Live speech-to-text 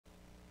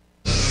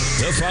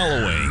The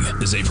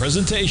following is a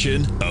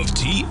presentation of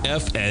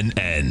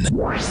TFNN.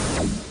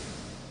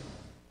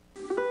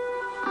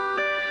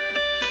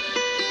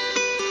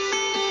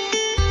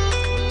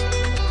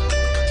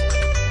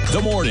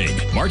 The Morning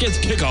Market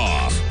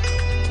Kickoff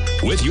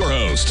with your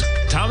host,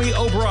 Tommy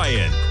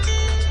O'Brien.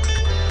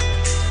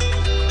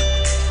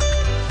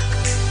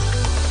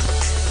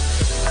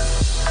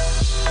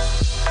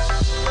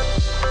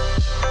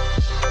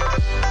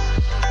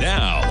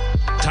 Now,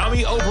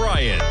 Tommy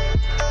O'Brien.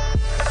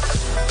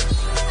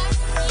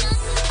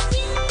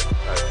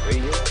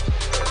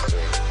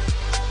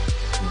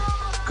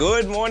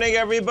 Good morning,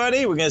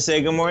 everybody. We're going to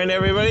say good morning,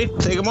 everybody.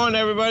 Say good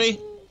morning, everybody.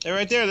 They're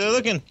right there. They're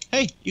looking.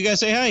 Hey, you guys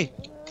say hi.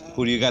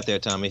 Who do you got there,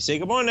 Tommy? Say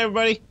good morning,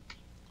 everybody.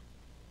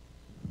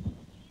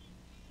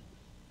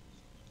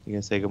 You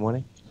going to say good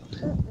morning?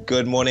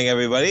 Good morning,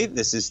 everybody.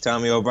 This is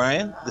Tommy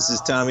O'Brien.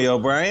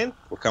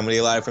 We're coming to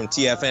you live from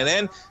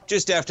TFNN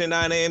just after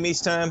 9 a.m.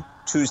 East Time,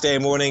 Tuesday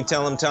morning.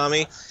 Tell them,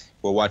 Tommy.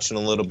 We're watching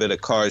a little bit of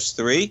Cars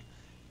 3.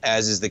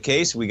 As is the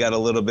case, we got a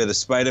little bit of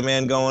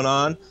Spider-Man going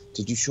on.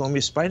 Did you show him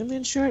your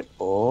Spider-Man shirt?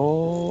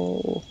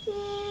 Oh.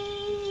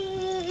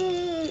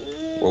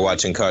 We're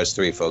watching Cars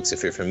 3, folks.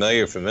 If you're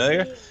familiar,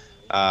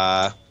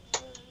 and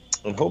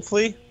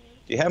hopefully, do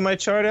you have my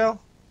chart,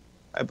 Al?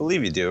 I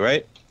believe you do,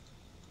 right?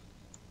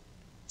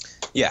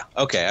 Yeah,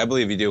 okay, I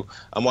believe you do.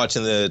 I'm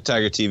watching the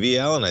Tiger TV,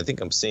 Al, and I think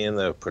I'm seeing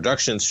the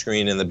production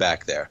screen in the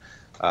back there.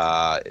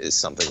 Is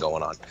something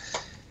going on.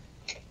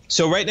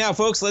 So right now,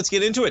 folks, let's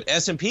get into it.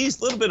 S&P's,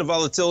 a little bit of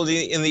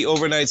volatility in the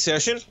overnight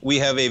session. We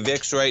have a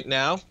VIX right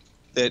now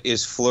that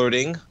is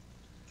flirting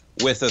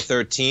with a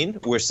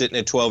 13. We're sitting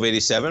at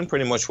 1287,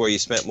 pretty much where you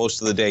spent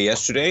most of the day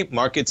yesterday.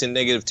 Markets in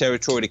negative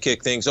territory to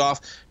kick things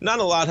off. Not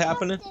a lot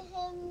happening.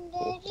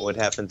 What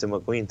happened to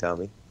McQueen,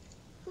 Tommy?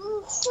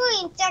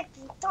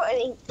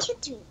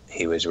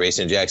 He was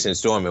racing Jackson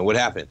Storm, and what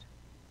happened?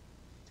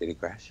 Did he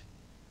crash?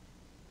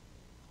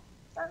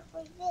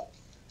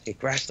 He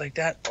crashed like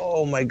that?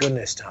 Oh, my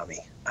goodness, Tommy.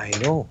 I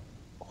know.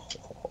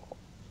 Oh.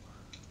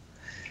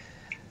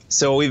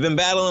 So we've been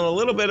battling a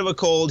little bit of a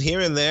cold here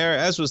and there,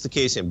 as was the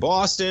case in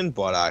Boston,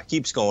 but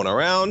keeps going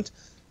around.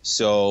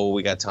 So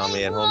we got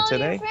Tommy at home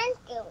today.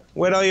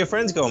 Where'd all your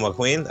friends go,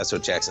 McQueen? That's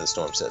what Jackson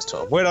Storm says to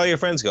him. Where'd all your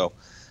friends go?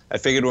 I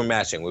figured we're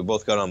matching. We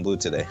both got on blue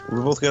today.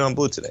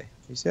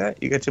 You see that?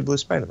 You got your blue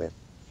Spider-Man.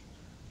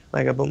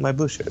 I got my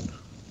blue shirt.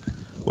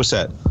 What's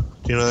that?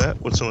 Do you know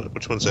that? Which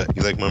one's that?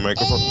 You like my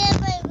microphone?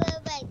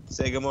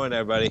 Say good morning,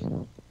 everybody.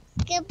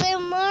 Good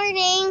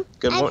morning.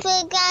 I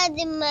forgot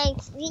in my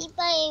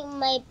sleeper in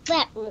my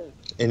bedroom.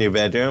 In your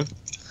bedroom?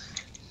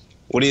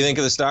 What do you think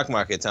of the stock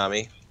market,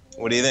 Tommy?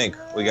 What do you think?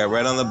 We got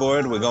red on the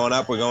board. We're going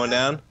up. We're going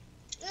down.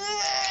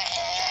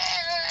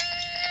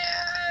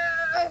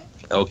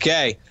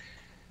 Okay.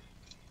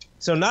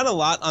 So not a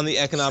lot on the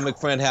economic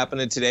front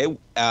happening today.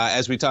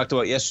 As we talked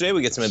about yesterday,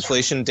 we get some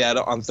inflation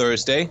data on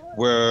Thursday.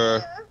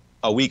 We're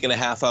a week and a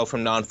half out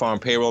from non-farm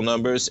payroll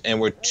numbers, and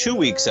we're 2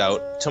 weeks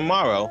out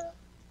tomorrow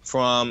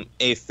from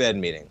a Fed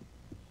meeting.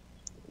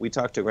 We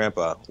talked to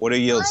Grandpa. What are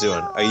yields doing?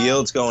 Are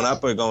yields going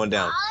up or going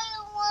down?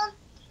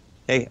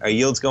 Hey, are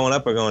yields going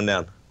up or going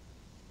down?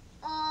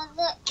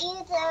 The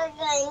yields are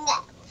going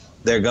up.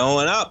 They're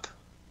going up.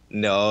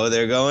 No,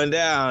 they're going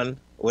down.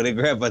 What did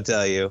Grandpa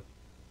tell you?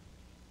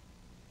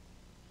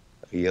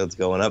 Are yields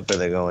going up or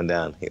they're going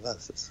down? He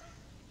loves this.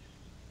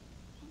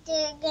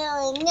 They're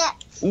going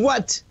up.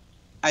 What?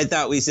 I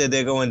thought we said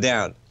they're going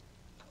down.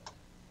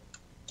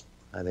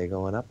 Are they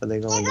going up or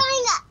they going down? They're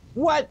going up.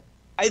 What?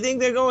 I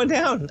think they're going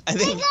down. They're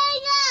going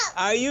up.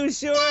 Are you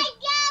sure? They're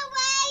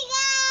going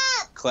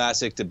up.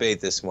 Classic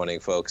debate this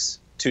morning, folks.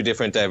 Two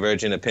different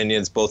divergent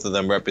opinions, both of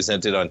them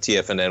represented on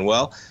TFNN.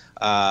 Well,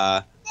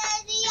 Daddy,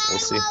 we'll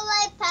see.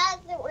 I pass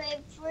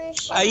away for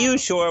sure. Are you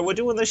sure? We're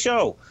doing the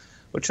show.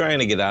 We're trying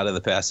to get out of the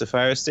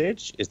pacifier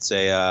stage. It's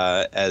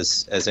a,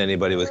 as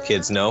anybody with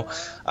kids know,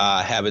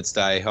 habits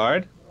die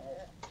hard.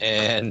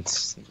 And,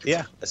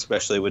 yeah,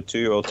 especially with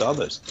 2-year-old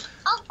toddlers.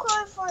 I'll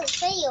call for a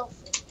fail.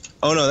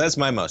 Oh, no, that's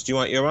my mouse. Do you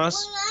want your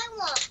mouse? Well, I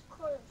want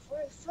call for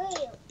a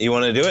fail. You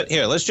want to do it?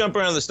 Here, let's jump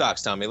around the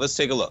stocks, Tommy. Let's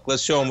take a look.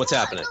 Let's show them what's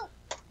happening.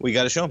 We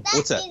got to show them.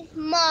 What's that? That is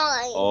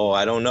mine. Oh,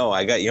 I don't know.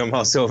 I got your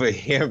mouse over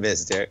here,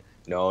 mister.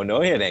 No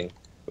hitting.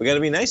 We got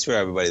to be nice for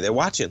everybody. They're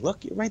watching.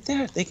 Look, you're right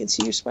there. They can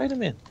see your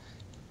Spider-Man.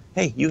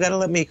 Hey, you got to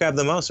let me grab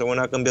the mouse or we're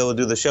not going to be able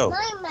to do the show.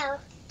 My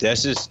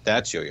mouse.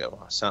 That's your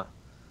mouse, huh?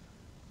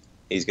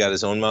 He's got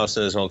his own mouse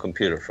and his own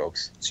computer,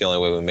 folks. It's the only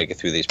way we make it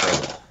through these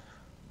programs.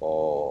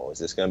 Oh, is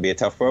this going to be a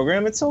tough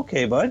program? It's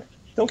okay, bud.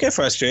 Don't get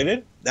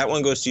frustrated. That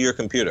one goes to your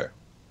computer.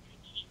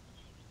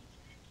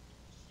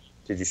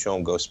 Did you show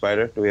him Ghost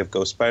Spider? Do we have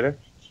Ghost Spider?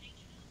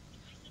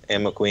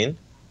 And McQueen?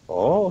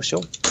 Oh,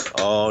 show.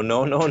 Oh,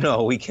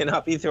 no. We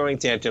cannot be throwing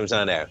tantrums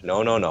on air.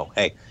 No.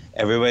 Hey,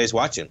 everybody's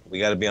watching. We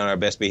got to be on our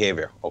best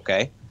behavior,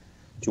 okay?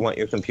 Do you want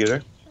your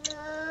computer?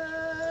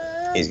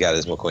 He's got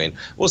his McQueen.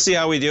 We'll see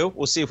how we do.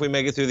 We'll see if we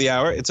make it through the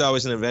hour. It's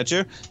always an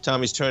adventure.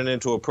 Tommy's turning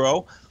into a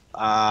pro,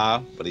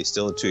 but he's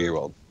still a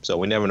 2-year-old. So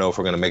we never know if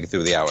we're going to make it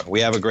through the hour.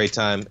 We have a great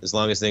time as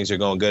long as things are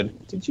going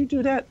good. Did you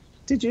do that?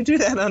 Did you do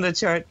that on the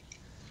chart?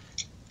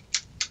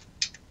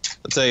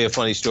 I'll tell you a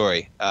funny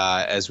story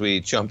as we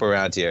jump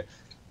around here.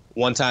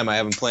 One time I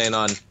have him playing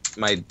on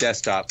my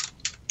desktop.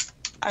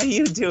 Are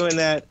you doing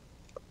that?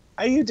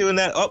 Are you doing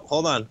that? Oh,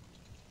 hold on.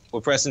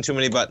 We're pressing too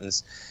many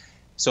buttons.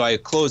 So I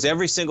close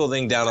every single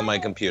thing down on my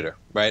computer,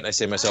 right? And I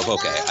say to myself,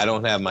 okay, I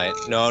don't have my...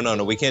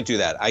 No, we can't do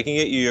that. I can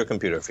get you your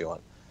computer if you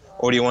want.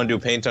 Or do you want to do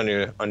Paint on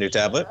your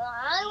tablet?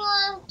 I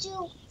want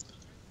to...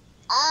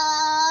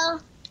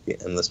 Yeah,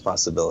 endless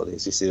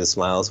possibilities. You see the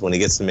smiles when he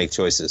gets to make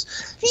choices.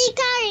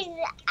 Because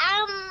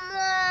I'm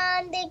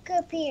on the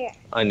computer.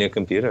 On your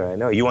computer, I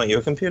know. You want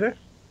your computer?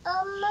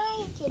 On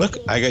my computer. Look,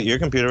 I got your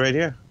computer right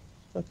here.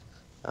 Look,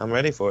 I'm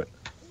ready for it.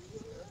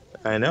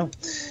 I know.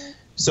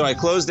 So I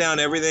closed down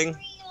everything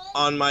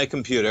on my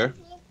computer,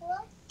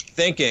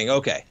 thinking,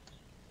 okay,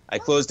 I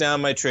closed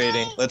down my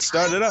trading. Let's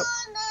start it up.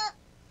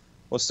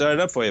 We'll start it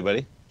up for you,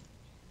 buddy.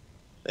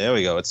 There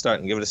we go. It's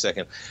starting. Give it a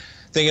second.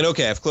 Thinking,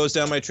 okay, I've closed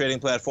down my trading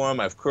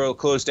platform. I've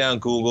closed down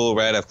Google,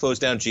 right? I've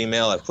closed down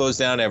Gmail. I've closed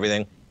down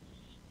everything.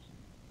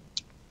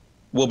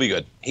 We'll be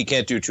good. He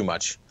can't do too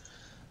much.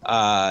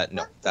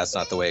 No, that's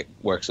not the way it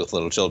works with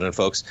little children,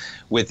 folks.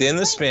 Within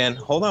the span,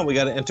 hold on, we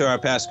got to enter our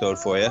passcode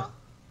for you.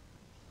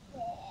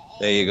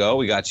 There you go.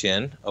 We got you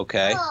in.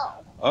 Okay.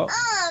 Oh.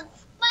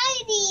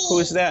 Spidey.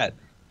 Who's that?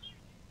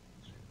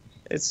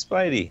 It's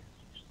Spidey.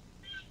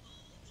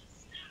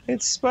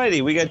 It's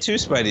Spidey. We got two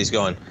Spideys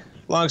going.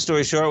 Long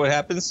story short, what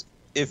happens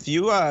if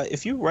you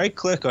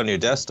right-click on your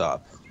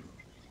desktop?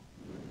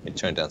 Let me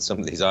turn down some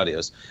of these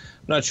audios.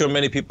 I'm not sure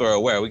many people are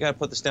aware. We got to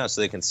put this down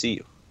so they can see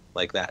you,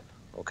 like that.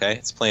 Okay?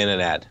 It's playing an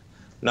ad.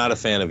 Not a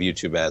fan of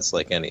YouTube ads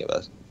like any of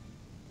us.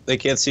 They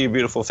can't see your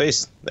beautiful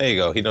face. There you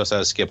go. He knows how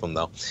to skip them,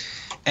 though.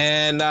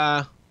 And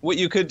what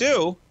you could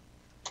do,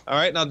 all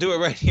right, and I'll do it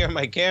right here on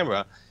my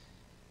camera.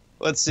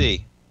 Let's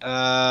see.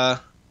 I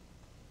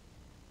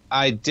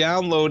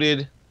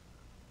downloaded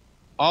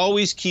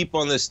Always Keep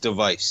on this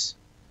device.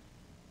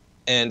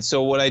 And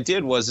so what I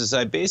did was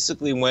I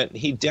basically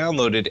he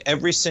downloaded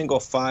every single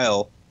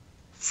file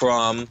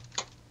from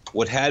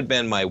what had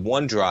been my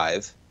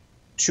OneDrive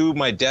to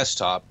my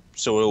desktop.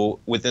 So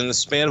within the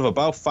span of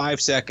about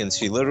 5 seconds,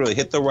 he literally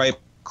hit the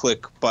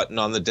right-click button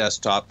on the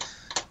desktop,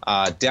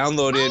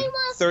 downloaded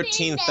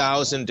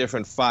 13,000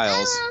 different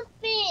files.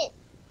 I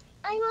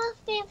want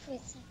spin for a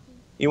second.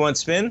 You want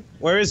spin?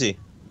 Where is he?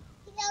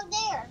 He's out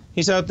there.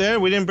 He's out there?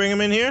 We didn't bring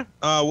him in here?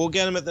 We'll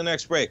get him at the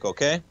next break,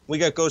 okay? We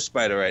got Ghost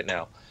Spider right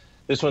now.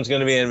 This one's going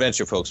to be an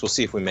adventure, folks. We'll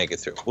see if we make it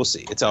through. We'll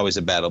see. It's always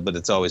a battle, but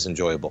it's always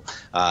enjoyable.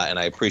 And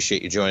I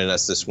appreciate you joining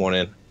us this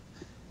morning.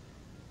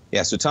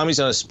 Yeah, so Tommy's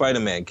on a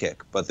Spider-Man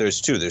kick, but there's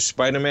two. There's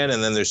Spider-Man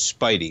and then there's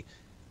Spidey.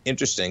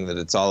 Interesting that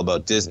it's all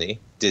about Disney,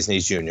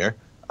 Disney's Junior,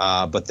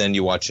 but then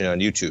you watch it on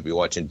YouTube. You're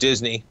watching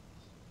Disney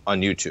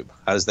on YouTube.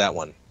 How does that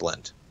one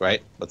blend,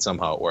 right? But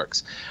somehow it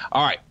works.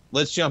 All right,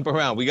 let's jump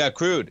around. We got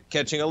crude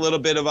catching a little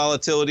bit of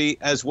volatility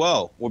as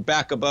well. We're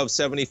back above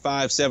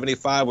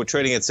 75.75. We're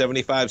trading at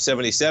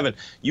 75.77.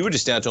 You were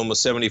just down to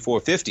almost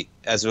 74.50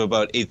 as of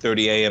about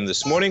 8:30 a.m.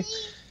 this morning.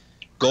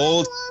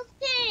 Gold.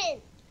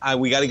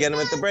 We got to get him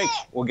at the break.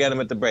 We'll get him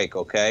at the break,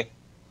 okay?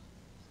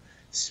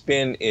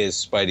 Spin is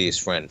Spidey's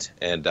friend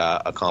and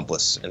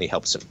accomplice, and he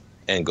helps him.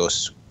 And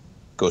Ghost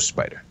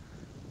Spider.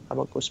 How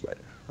about Ghost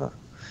Spider? Huh.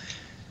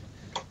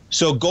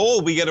 So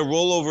gold, we get a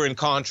rollover in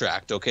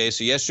contract, okay?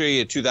 So yesterday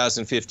at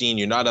 2015,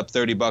 you're not up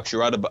 $30,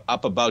 you're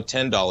up about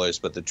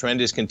 $10, but the trend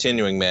is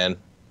continuing, man.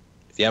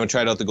 If you haven't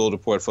tried out the gold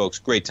report, folks,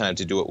 great time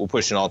to do it. We're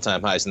pushing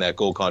all-time highs in that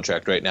gold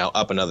contract right now,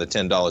 up another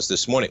 $10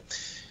 this morning.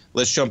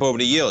 Let's jump over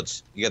to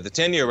yields. You got the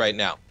 10-year right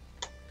now.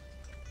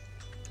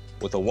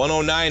 With a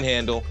 109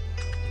 handle,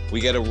 we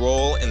get a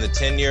roll in the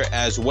 10-year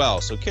as well.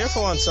 So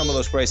careful on some of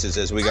those prices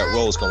as we got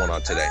rolls going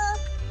on today.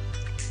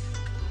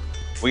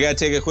 We got to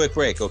take a quick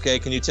break, okay?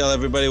 Can you tell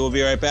everybody we'll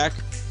be right back?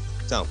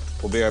 Tell them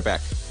we'll be right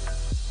back.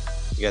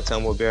 You got to tell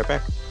them we'll be right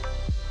back?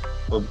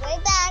 We'll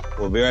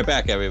be right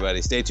back,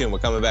 everybody. Stay tuned. We're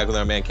coming back with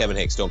our man, Kevin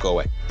Hicks. Don't go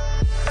away.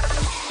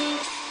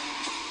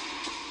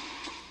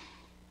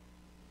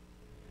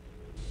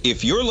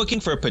 If you're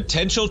looking for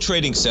potential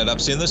trading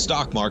setups in the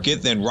stock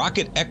market, then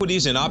Rocket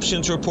Equities and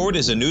Options Report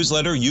is a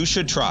newsletter you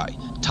should try.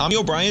 Tommy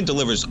O'Brien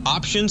delivers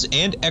options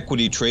and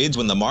equity trades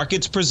when the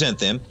markets present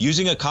them,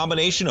 using a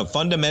combination of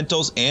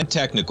fundamentals and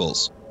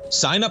technicals.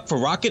 Sign up for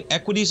Rocket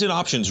Equities and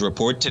Options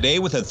Report today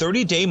with a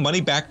 30-day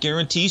money-back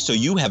guarantee so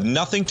you have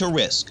nothing to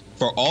risk.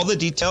 For all the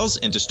details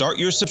and to start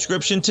your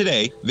subscription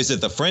today,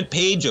 visit the front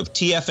page of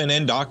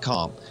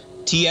TFNN.com.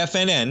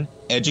 TFNN,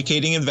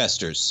 educating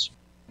investors.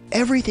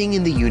 Everything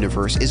in the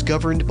universe is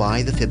governed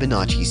by the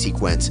Fibonacci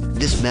sequence.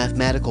 This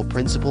mathematical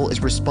principle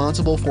is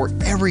responsible for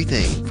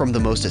everything from the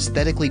most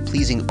aesthetically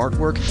pleasing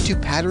artwork to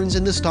patterns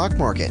in the stock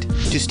market.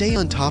 To stay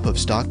on top of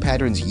stock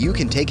patterns you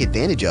can take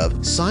advantage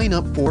of, sign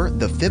up for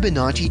the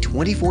Fibonacci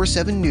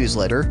 24/7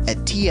 newsletter at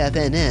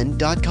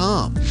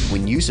TFNN.com.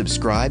 When you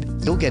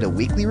subscribe, you'll get a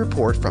weekly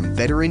report from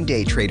veteran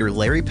day trader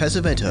Larry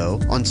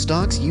Pesavento on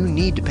stocks you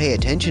need to pay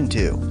attention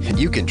to. And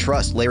you can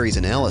trust Larry's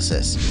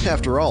analysis.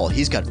 After all,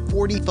 he's got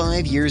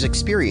 45 years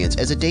experience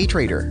as a day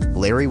trader.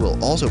 Larry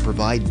will also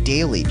provide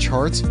daily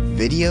charts,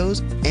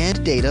 videos,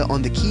 and data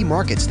on the key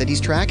markets that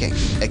he's tracking.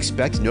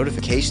 Expect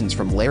notifications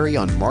from Larry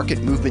on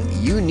market movement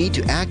you need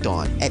to act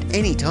on at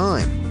any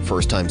time.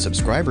 First-time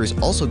subscribers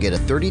also get a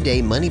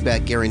 30-day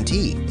money-back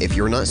guarantee. If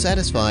you're not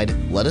satisfied,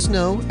 let us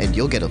know and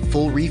you'll get a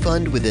full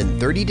refund within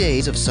 30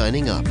 days of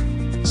signing up.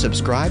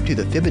 Subscribe to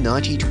the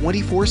Fibonacci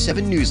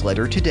 24/7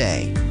 newsletter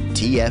today.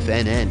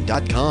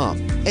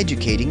 TFNN.com,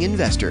 educating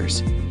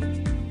investors.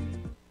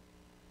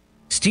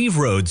 Steve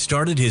Rhodes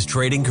started his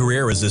trading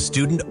career as a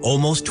student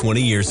almost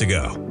 20 years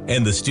ago,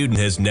 and the student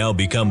has now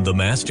become the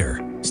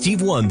master.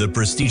 Steve won the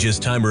prestigious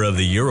Timer of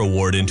the Year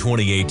award in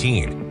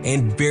 2018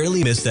 and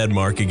barely missed that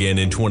mark again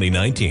in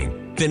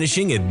 2019,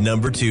 finishing at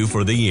number 2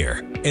 for the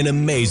year. An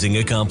amazing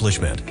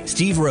accomplishment.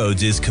 Steve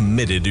Rhodes is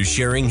committed to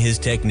sharing his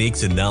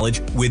techniques and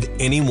knowledge with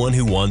anyone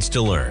who wants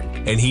to learn,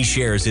 and he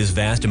shares his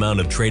vast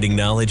amount of trading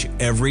knowledge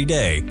every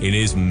day in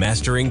his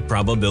Mastering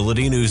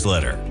Probability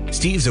newsletter.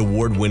 Steve's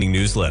award-winning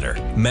newsletter,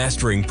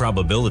 Mastering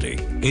Probability,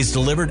 is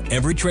delivered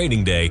every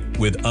trading day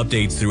with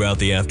updates throughout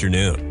the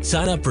afternoon.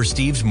 Sign up for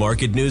Steve's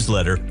market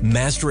newsletter,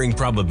 Mastering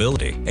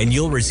Probability, and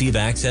you'll receive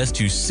access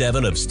to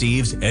 7 of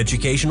Steve's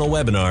educational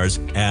webinars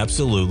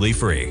absolutely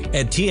free.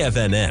 At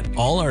TFNN,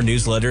 all our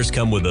newsletters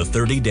come with a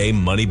 30-day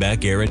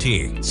money-back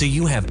guarantee, so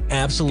you have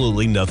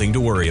absolutely nothing to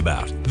worry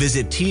about.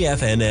 Visit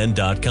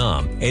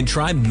TFNN.com and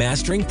try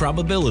Mastering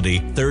Probability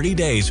 30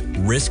 days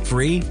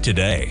risk-free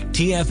today.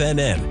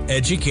 TFNN,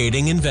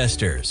 educating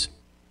investors.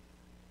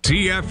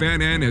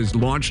 TFNN has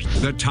launched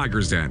the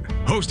Tiger's Den.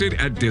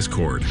 Hosted at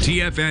Discord,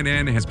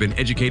 TFNN has been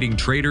educating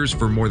traders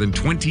for more than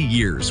 20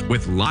 years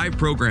with live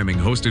programming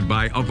hosted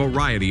by a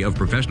variety of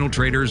professional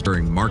traders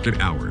during market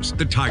hours.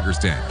 The Tiger's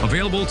Den,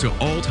 available to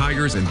all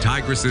tigers and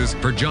tigresses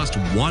for just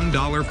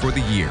 $1 for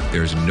the year.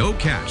 There's no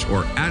catch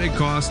or added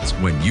costs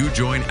when you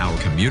join our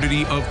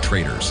community of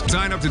traders.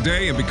 Sign up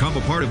today and become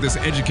a part of this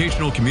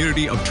educational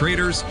community of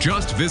traders.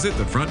 Just visit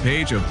the front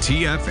page of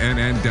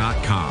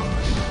TFNN.com.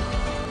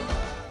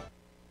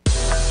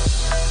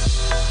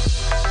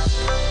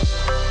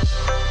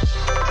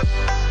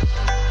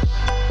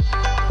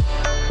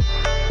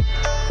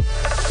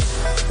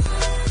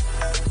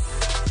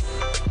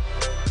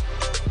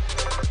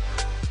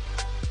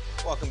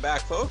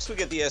 Folks, we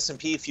get the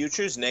S&P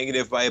futures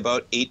negative by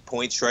about 8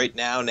 points right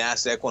now.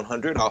 NASDAQ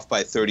 100 off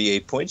by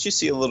 38 points. You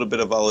see a little bit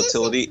of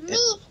volatility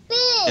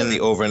in the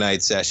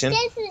overnight session.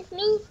 This is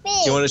me spin.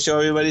 Do you want to show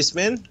everybody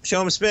spin?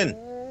 Show him spin.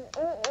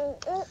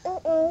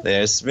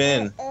 There's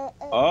spin.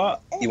 Oh,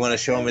 you want to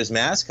show him his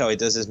mask? How he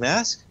does his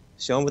mask?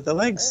 Show him with the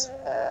legs.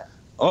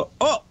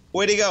 Oh,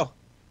 where'd he go?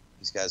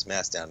 He's got his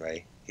mask down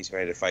ready. He's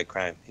ready to fight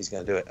crime. He's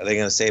going to do it. Are they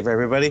going to save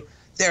everybody?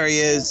 There he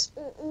is.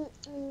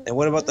 And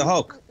what about the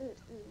Hulk?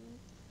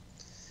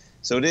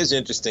 So it is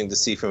interesting to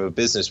see from a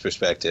business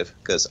perspective,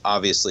 because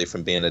obviously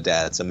from being a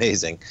dad, it's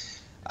amazing,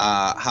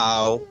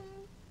 how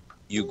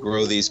you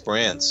grow these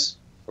brands,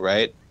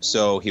 right?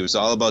 So he was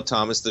all about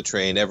Thomas the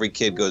Train. Every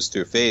kid goes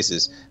through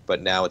phases,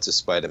 but now it's a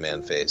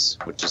Spider-Man phase,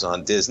 which is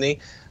on Disney,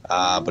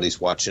 but he's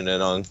watching it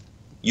on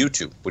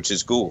YouTube, which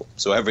is Google.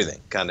 So everything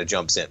kind of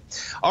jumps in.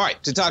 All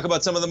right, to talk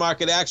about some of the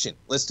market action,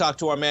 let's talk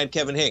to our man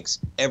Kevin Hinks.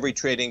 Every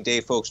trading day,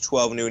 folks,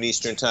 12 noon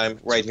Eastern time,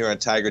 right here on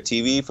Tiger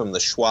TV from the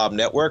Schwab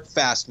Network.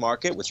 Fast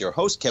Market with your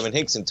host, Kevin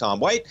Hinks and Tom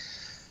White.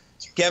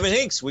 Kevin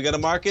Hinks, we got a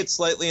market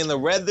slightly in the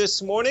red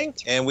this morning,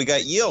 and we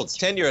got yields,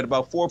 10-year at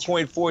about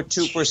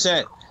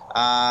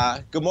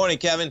 4.42%. Good morning,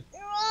 Kevin.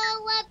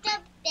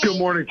 Good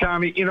morning,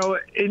 Tommy. You know,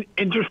 an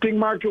interesting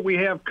market we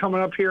have coming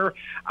up here.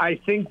 I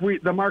think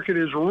the market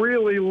is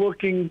really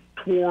looking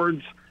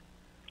towards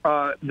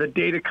the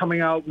data coming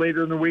out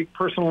later in the week,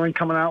 personal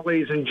income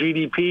outlays and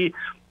GDP.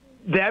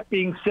 That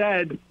being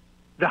said,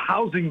 the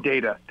housing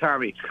data,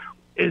 Tommy,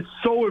 is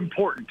so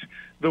important.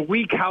 The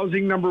weak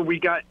housing number we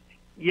got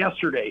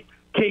yesterday,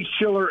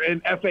 Case-Shiller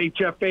and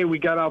FHFA we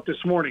got out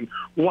this morning.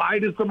 Why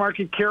does the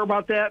market care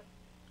about that?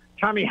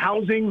 Tommy,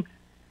 housing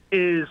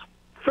is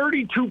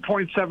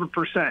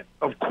 32.7%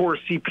 of core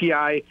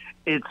CPI.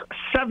 It's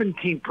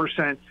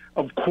 17%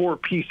 of core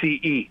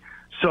PCE.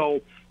 So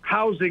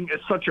housing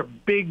is such a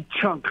big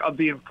chunk of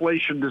the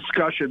inflation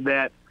discussion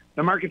that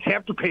the markets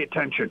have to pay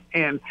attention.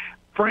 And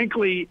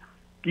frankly,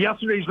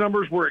 yesterday's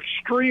numbers were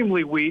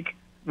extremely weak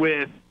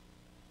with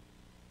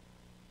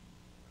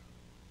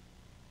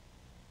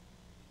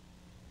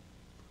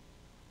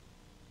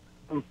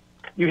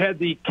you had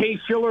the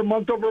Case-Shiller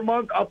month over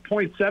month up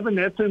 0.7.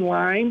 That's in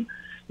line.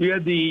 You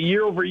had the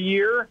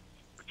year-over-year,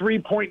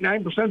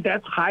 3.9%.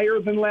 That's higher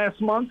than last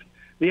month.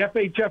 The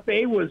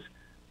FHFA was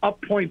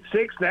up 0.6.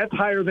 That's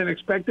higher than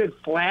expected,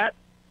 flat.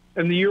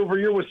 And the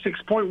year-over-year was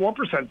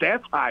 6.1%.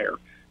 That's higher.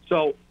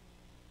 So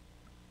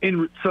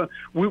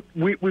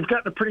we've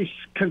gotten a pretty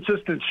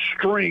consistent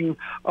string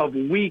of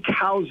weak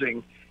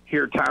housing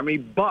here, Tommy.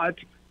 But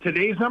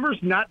today's numbers,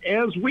 not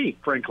as weak,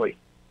 frankly.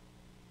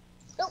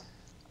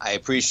 I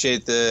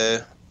appreciate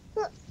the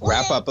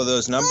wrap up of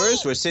those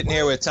numbers. We're sitting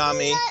here with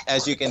Tommy.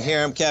 As you can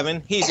hear him,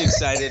 Kevin, he's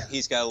excited.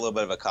 He's got a little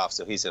bit of a cough,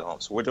 so he's at home.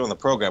 So we're doing the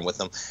program with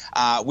him.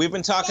 We've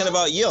been talking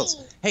about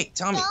yields. Hey,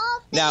 Tommy,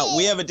 now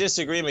we have a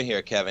disagreement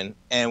here, Kevin,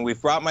 and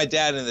we've brought my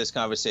dad into this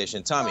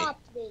conversation. Tommy,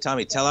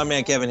 tell our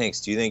man Kevin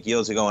Hinks, do you think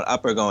yields are going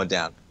up or going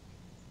down?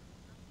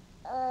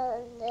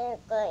 They're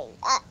going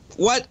up.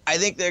 What? I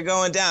think they're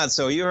going down.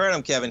 So you heard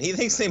him, Kevin. He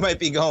thinks they might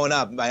be going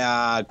up.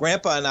 My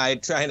grandpa and I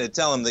trying to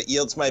tell him that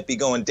yields might be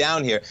going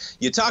down here.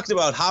 You talked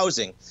about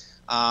housing.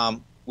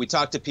 We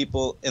talked to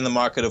people in the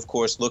market, of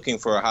course, looking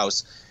for a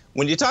house.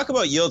 When you talk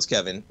about yields,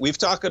 Kevin, we've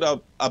talked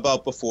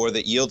about before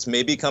that yields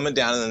may be coming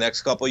down in the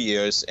next couple of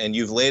years, and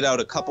you've laid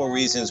out a couple of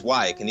reasons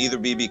why. It can either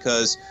be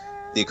because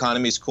the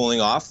economy is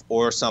cooling off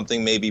or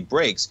something maybe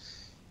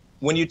breaks.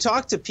 When you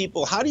talk to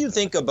people, how do you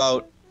think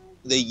about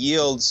the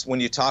yields when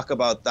you talk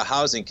about the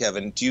housing,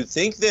 Kevin? Do you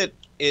think that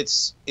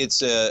it's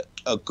a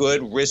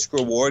good risk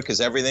reward because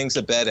everything's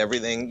a bet,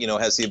 everything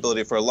has the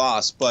ability for a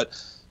loss? But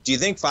do you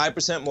think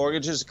 5%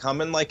 mortgages are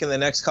coming like in the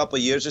next couple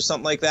of years or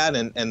something like that,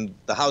 and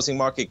the housing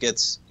market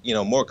gets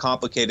more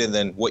complicated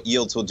than what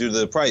yields will do to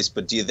the price?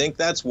 But do you think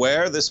that's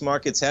where this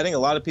market's heading? A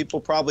lot of people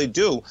probably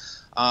do.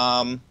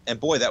 And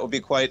boy, that would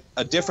be quite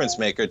a difference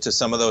maker to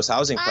some of those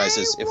housing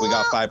prices if we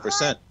got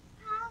 5%.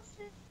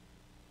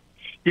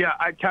 Yeah,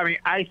 Tommy,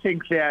 I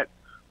think that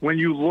when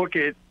you look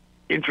at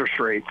interest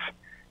rates,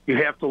 you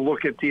have to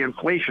look at the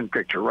inflation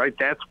picture, right?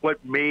 That's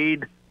what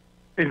made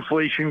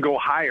inflation go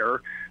higher,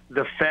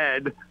 the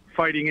Fed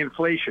fighting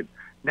inflation.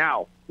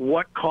 Now,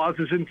 what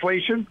causes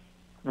inflation?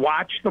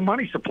 Watch the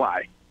money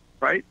supply,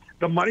 right?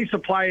 The money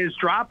supply is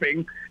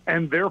dropping,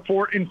 and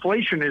therefore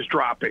inflation is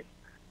dropping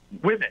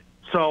with it.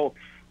 So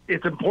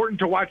it's important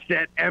to watch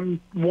that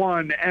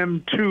M1,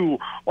 M2,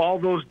 all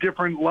those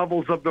different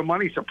levels of the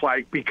money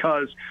supply,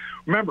 because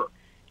remember,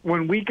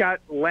 when we got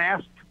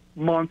last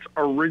month's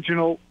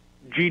original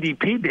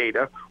GDP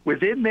data,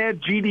 within that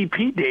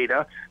GDP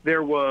data,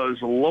 there was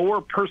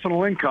lower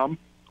personal income,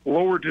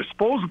 lower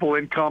disposable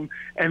income,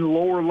 and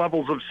lower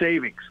levels of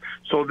savings.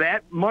 So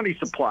that money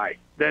supply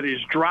that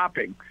is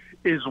dropping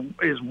is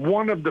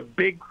one of the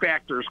big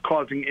factors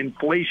causing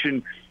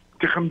inflation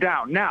to come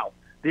down. Now,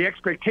 the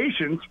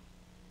expectations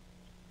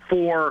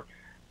for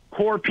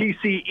core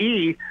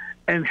PCE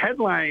and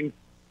headline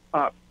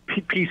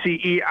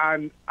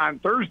PCE on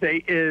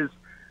Thursday is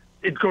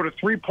it'd go to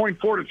 3.4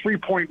 to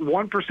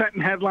 3.1%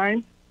 in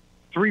headline,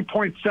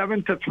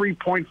 3.7 to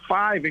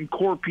 3.5 in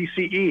core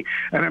PCE.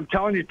 And I'm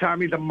telling you,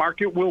 Tommy, the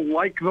market will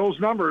like those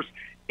numbers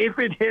if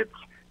it hits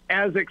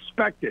as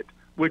expected,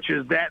 which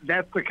is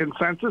that's the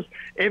consensus.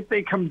 If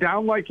they come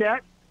down like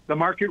that, the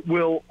market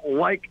will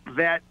like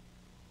that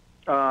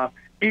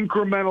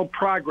incremental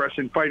progress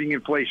in fighting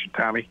inflation,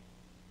 Tommy.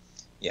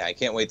 Yeah, I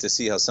can't wait to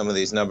see how some of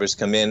these numbers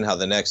come in, how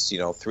the next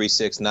 3,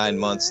 6, 9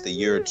 months, the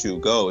year or two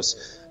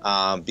goes,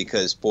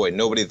 because, boy,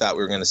 nobody thought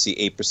we were going to see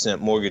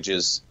 8%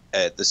 mortgages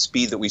at the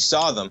speed that we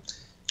saw them.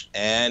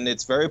 And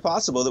it's very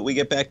possible that we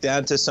get back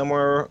down to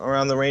somewhere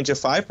around the range of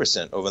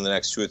 5% over the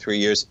next 2 or 3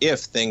 years if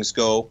things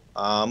go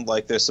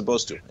like they're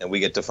supposed to, and we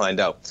get to find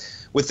out.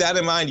 With that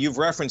in mind, you've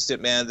referenced it,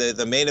 man.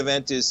 The main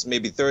event is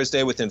maybe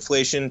Thursday with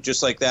inflation,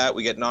 just like that.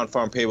 We get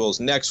non-farm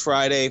payrolls next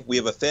Friday. We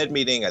have a Fed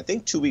meeting, I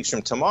think, 2 weeks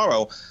from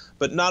tomorrow,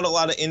 but not a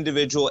lot of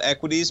individual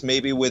equities,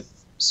 maybe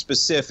with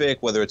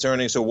specific, whether it's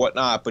earnings or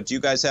whatnot. But do you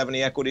guys have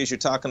any equities you're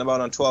talking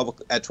about at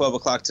 12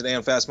 o'clock today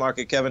on Fast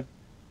Market, Kevin?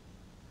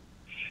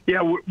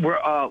 Yeah,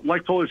 we're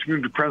like told us, we're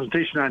going to do a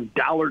presentation on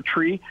Dollar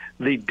Tree,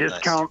 the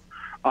discount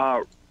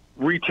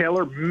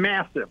retailer,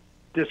 massive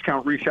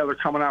discount retailer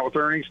coming out with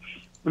earnings.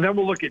 And then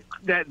we'll look at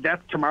that.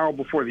 That's tomorrow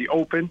before the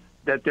open,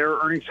 that their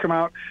earnings come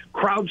out.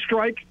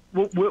 CrowdStrike,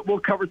 we'll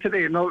cover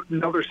today,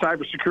 another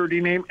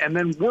cybersecurity name. And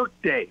then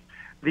Workday,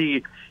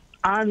 the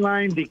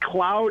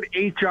cloud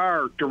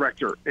HR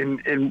director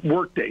in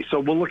Workday.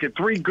 So we'll look at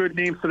 3 good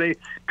names today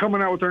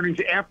coming out with earnings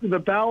after the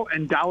bell,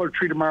 and Dollar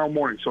Tree tomorrow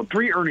morning. So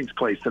 3 earnings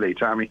plays today,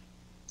 Tommy.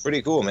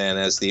 Pretty cool, man.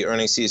 As the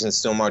earnings season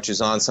still marches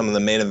on, some of the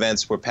main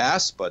events were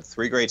passed, but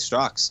 3 great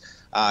stocks.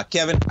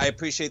 Kevin, I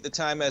appreciate the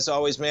time as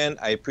always, man.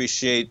 I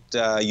appreciate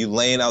you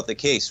laying out the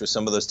case for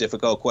some of those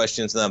difficult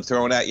questions that I'm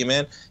throwing at you,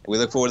 man. We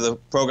look forward to the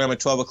program at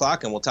 12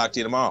 o'clock, and we'll talk to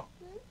you tomorrow.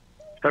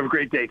 Have a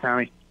great day,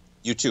 Tommy.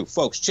 You too.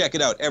 Folks, check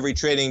it out every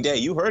trading day.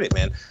 You heard it,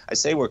 man. I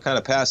say we're kind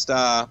of past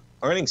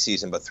earnings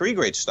season, but 3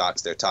 great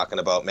stocks they're talking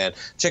about, man.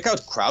 Check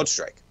out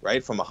CrowdStrike,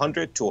 right? From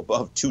 100 to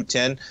above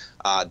 210.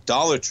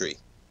 Dollar Tree,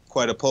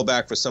 quite a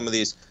pullback for some of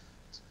these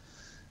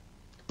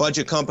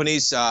budget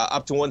companies,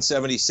 up to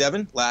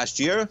 177 last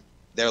year.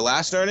 Their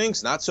last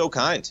earnings, not so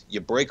kind.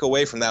 You break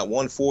away from that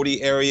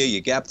 140 area,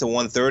 you gap to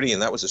 130,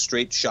 and that was a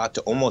straight shot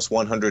to almost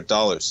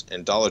 $100.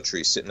 And Dollar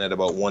Tree sitting at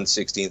about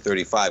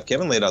 116.35.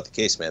 Kevin laid out the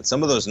case, man.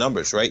 Some of those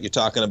numbers, right? You're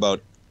talking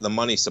about the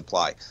money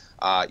supply.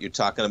 You're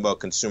talking about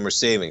consumer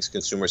savings,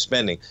 consumer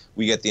spending.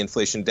 We get the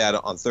inflation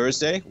data on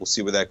Thursday. We'll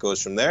see where that goes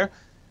from there.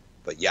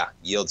 But yeah,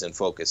 yields in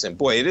focus. And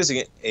boy, it is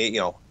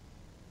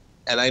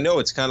and I know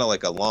it's kind of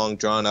like a long,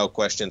 drawn-out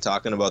question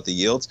talking about the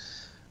yields.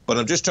 But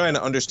I'm just trying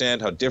to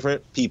understand how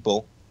different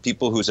people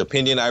people whose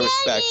opinion I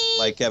respect,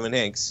 like Kevin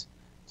Hinks.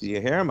 Do you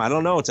hear him? I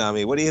don't know,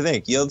 Tommy. What do you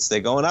think? Yields, they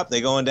going up?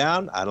 They going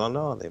down? I don't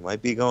know. They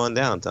might be going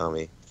down,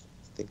 Tommy.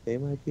 I think they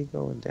might be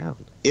going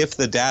down. If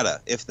the data,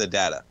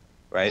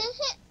 right?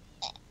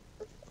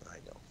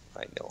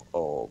 I know.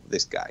 Oh,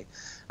 this guy.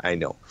 I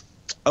know.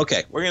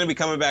 Okay, we're going to be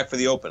coming back for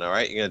the Open, all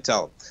right? You're going to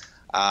tell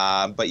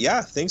them. But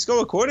yeah, things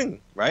go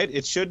according, right?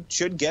 It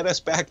should get us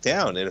back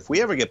down. And if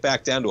we ever get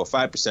back down to a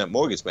 5%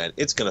 mortgage, man,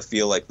 it's going to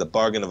feel like the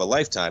bargain of a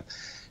lifetime.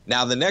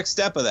 Now, the next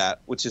step of that,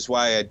 which is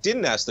why I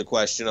didn't ask the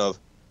question of,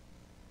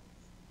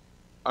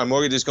 are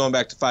mortgages going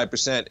back to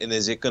 5%, and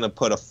is it going to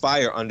put a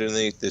fire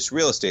underneath this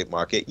real estate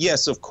market?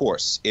 Yes, of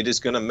course. It is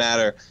going to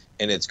matter,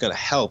 and it's going to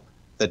help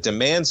the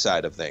demand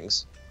side of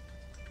things.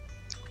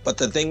 But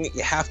the thing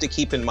you have to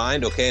keep in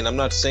mind, okay, and I'm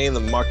not saying the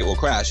market will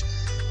crash,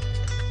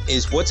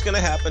 is what's going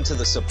to happen to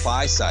the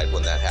supply side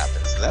when that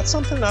happens. And that's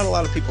something not a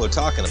lot of people are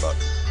talking about.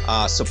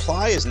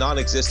 Supply is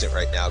non-existent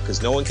right now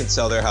because no one can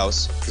sell their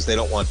house because they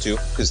don't want to,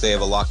 because they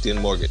have a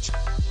locked-in mortgage.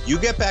 You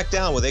get back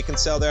down where they can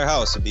sell their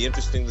house. It'd be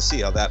interesting to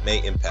see how that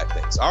may impact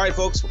things. All right,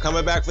 folks, we're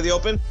coming back for the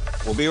Open.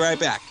 We'll be right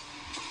back.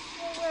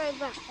 We'll be right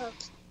back,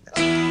 folks.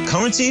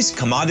 Currencies,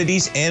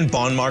 commodities, and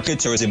bond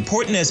markets are as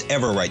important as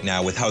ever right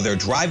now with how they're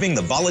driving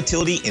the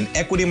volatility in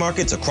equity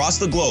markets across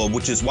the globe,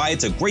 which is why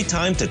it's a great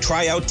time to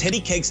try out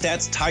Teddy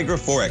Kakestat's Tiger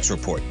Forex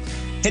Report.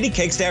 Teddy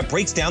Kakestat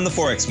breaks down the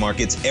Forex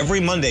markets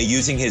every Monday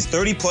using his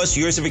 30-plus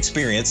years of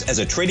experience as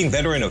a trading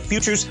veteran of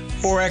futures,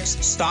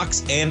 Forex,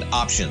 stocks, and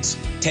options.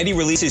 Teddy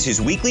releases his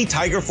weekly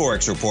Tiger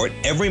Forex Report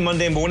every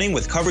Monday morning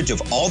with coverage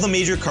of all the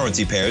major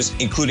currency pairs,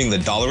 including the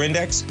dollar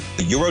index,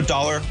 the euro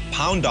dollar,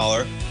 pound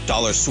dollar,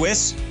 dollar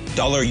Swiss,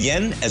 dollar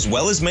yen, as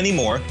well as many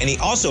more, and he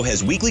also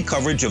has weekly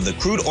coverage of the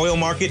crude oil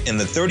market and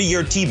the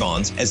 30-year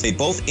T-bonds, as they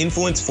both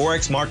influence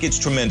Forex markets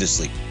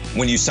tremendously.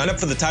 When you sign up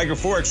for the Tiger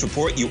Forex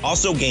Report, you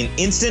also gain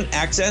instant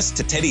access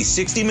to Teddy's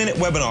 60-minute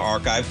webinar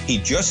archive he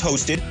just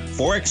hosted,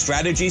 Forex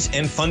Strategies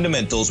and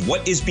Fundamentals,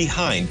 What is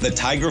Behind the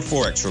Tiger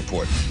Forex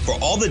Report. For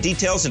all the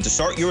details and to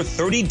start your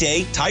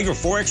 30-day Tiger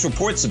Forex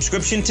Report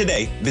subscription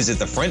today, visit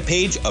the front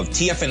page of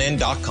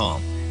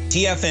TFNN.com.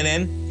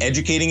 TFNN,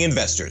 educating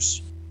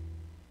investors.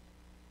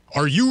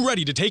 Are you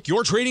ready to take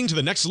your trading to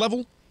the next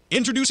level?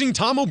 Introducing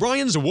Tom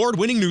O'Brien's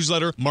award-winning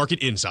newsletter, Market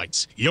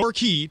Insights, your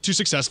key to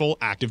successful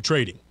active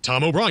trading.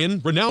 Tom O'Brien,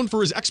 renowned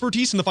for his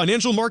expertise in the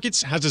financial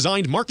markets, has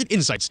designed Market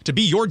Insights to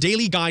be your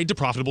daily guide to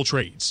profitable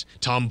trades.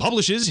 Tom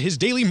publishes his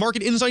daily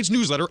Market Insights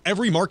newsletter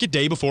every market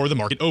day before the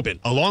market open,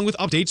 along with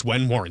updates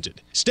when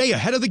warranted. Stay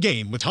ahead of the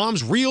game with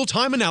Tom's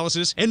real-time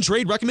analysis and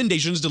trade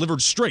recommendations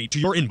delivered straight to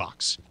your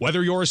inbox.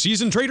 Whether you're a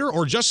seasoned trader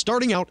or just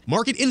starting out,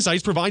 Market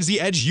Insights provides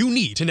the edge you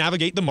need to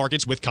navigate the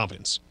markets with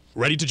confidence.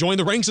 Ready to join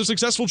the ranks of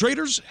successful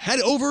traders? Head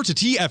over to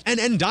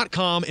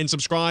TFNN.com and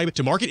subscribe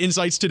to Market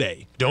Insights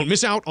today. Don't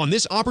miss out on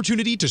this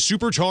opportunity to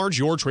supercharge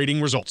your trading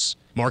results.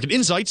 Market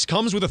Insights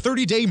comes with a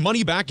 30-day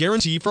money-back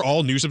guarantee for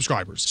all new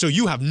subscribers, so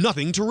you have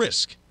nothing to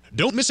risk.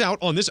 Don't miss out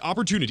on this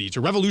opportunity to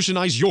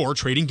revolutionize your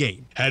trading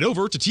game. Head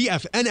over to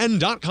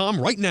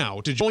TFNN.com right now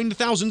to join the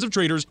thousands of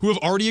traders who have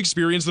already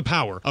experienced the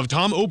power of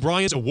Tom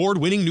O'Brien's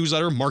award-winning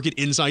newsletter, Market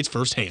Insights,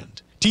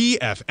 firsthand.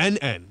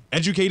 TFNN,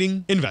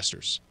 educating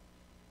investors.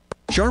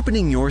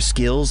 Sharpening your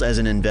skills as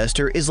an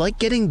investor is like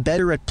getting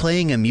better at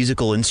playing a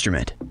musical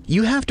instrument.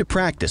 You have to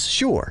practice,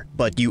 sure,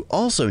 but you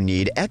also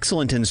need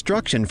excellent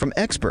instruction from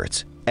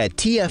experts. At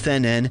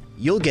TFNN,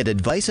 you'll get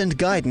advice and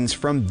guidance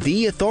from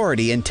the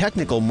authority in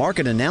technical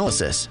market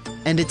analysis.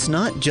 And it's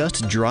not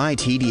just dry,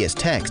 tedious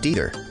text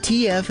either.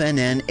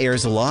 TFNN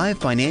airs live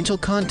financial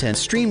content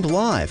streamed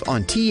live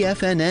on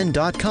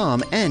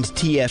TFNN.com and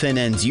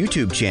TFNN's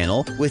YouTube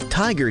channel with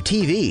Tiger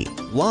TV,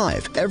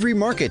 live every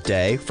market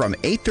day from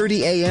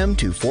 8:30 a.m.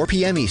 to 4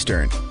 p.m.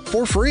 Eastern.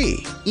 For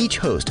free. Each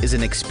host is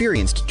an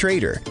experienced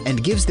trader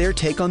and gives their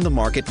take on the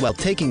market while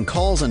taking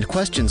calls and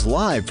questions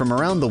live from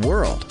around the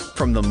world.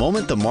 From the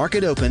moment the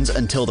market opens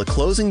until the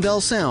closing bell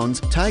sounds,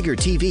 Tiger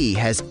TV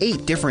has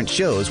 8 different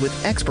shows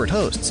with expert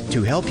hosts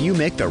to help you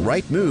make the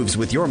right moves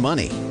with your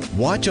money.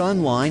 Watch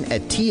online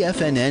at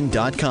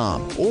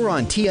TFNN.com or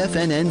on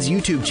TFNN's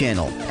YouTube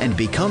channel and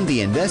become the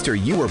investor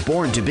you were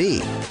born to be.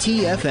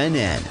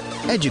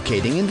 TFNN,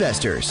 educating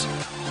investors.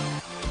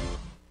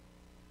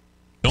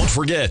 Don't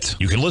forget,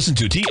 you can listen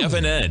to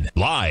TFNN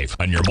live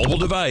on your mobile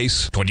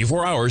device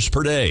 24 hours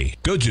per day.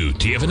 Go to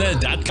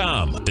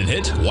TFNN.com, then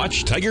hit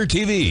Watch Tiger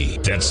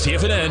TV. That's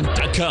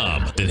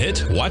TFNN.com, then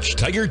hit Watch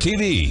Tiger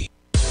TV.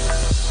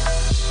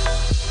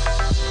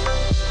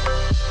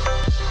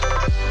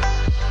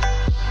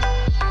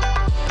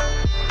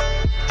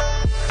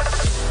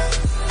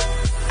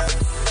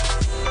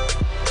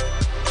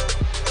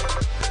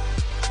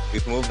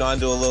 We've moved on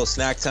to a little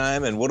snack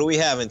time, and what do we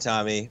have in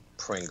Tommy?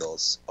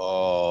 Pringles.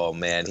 Oh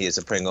man, he is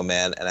a Pringle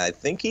man, and I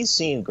think he's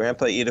seen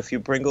Grandpa eat a few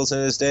Pringles in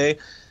his day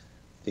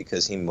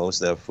because he mows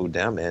that food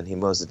down, man. He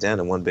mows it down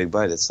in one big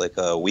bite. It's like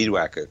a weed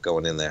whacker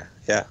going in there.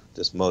 Yeah,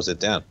 just mows it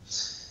down.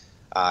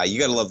 You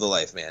gotta love the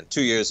life, man.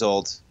 2 years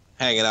old,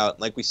 hanging out.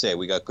 Like we say,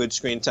 we got good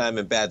screen time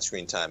and bad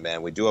screen time,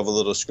 man. We do have a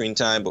little screen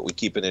time, but we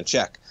keep it in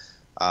check.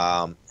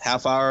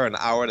 half hour, an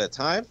hour at a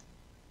time.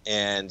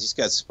 And he's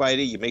got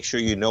Spidey. You make sure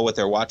you know what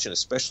they're watching,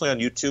 especially on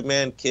YouTube,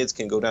 man. Kids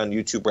can go down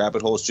YouTube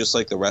rabbit holes just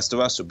like the rest of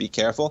us, so be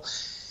careful.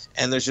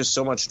 And there's just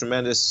so much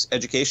tremendous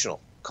educational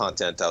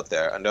content out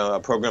there. I know a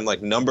program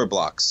like Number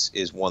Blocks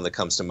is one that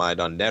comes to mind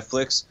on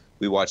Netflix.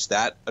 We watch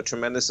that a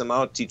tremendous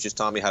amount. Teaches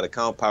Tommy how to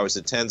count, powers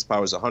of tens,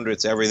 powers of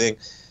hundreds, everything.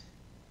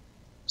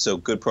 So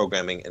good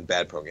programming and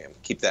bad programming.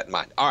 Keep that in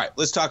mind. All right,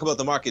 let's talk about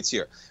the markets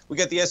here. We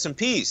got the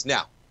S&Ps.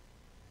 Now,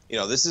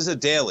 this is a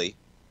daily.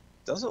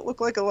 Doesn't look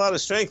like a lot of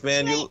strength,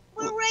 man.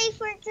 We're ready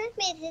for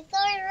Christmas. It's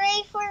already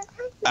ready for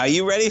Christmas. Are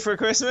you ready for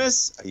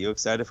Christmas? Are you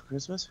excited for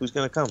Christmas? Who's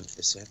going to come?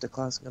 Is Santa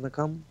Claus going to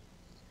come?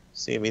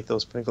 See him eat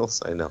those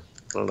Pringles? I know.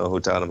 I don't know who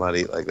taught him how to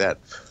eat like that.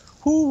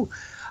 Whoo!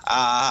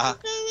 It's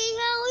going to be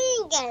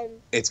Halloween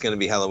again. It's going to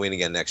be Halloween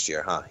again next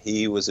year, huh?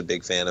 He was a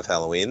big fan of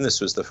Halloween.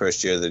 This was the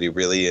first year that he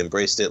really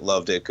embraced it,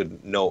 loved it,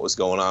 could know what was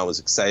going on, was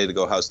excited to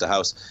go house to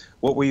house.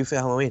 What were you for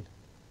Halloween?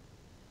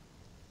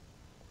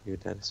 You a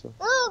dinosaur?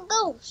 Oh,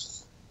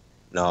 ghosts.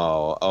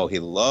 No. Oh, he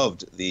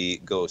loved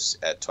the ghosts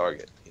at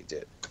Target. He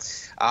did.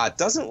 It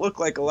doesn't look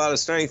like a lot of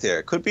strength there.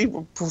 It could be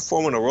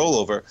performing a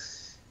rollover.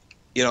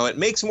 It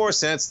makes more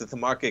sense that the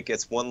market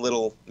gets one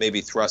little maybe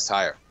thrust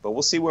higher. But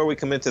we'll see where we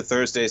come into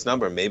Thursday's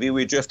number. Maybe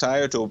we drift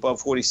higher to above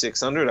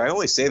 4,600. I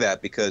only say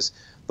that because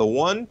the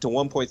 1 to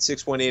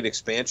 1.618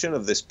 expansion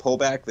of this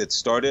pullback that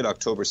started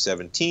October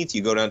 17th,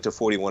 you go down to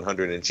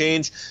 4,100 and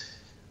change.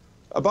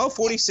 About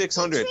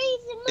 4,600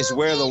 is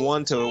where the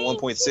 1 to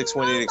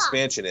 1.618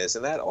 expansion is,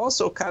 and that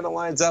also kind of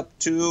lines up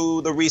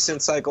to the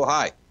recent cycle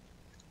high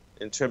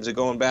in terms of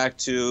going back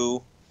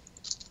to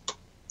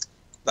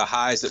the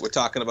highs that we're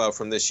talking about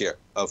from this year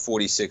of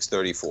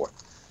 46.34.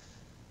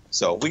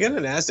 So we got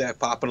a NASDAQ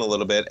popping a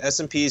little bit.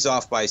 S&P's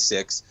off by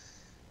 6.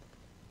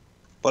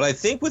 But I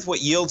think with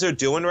what yields are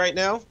doing right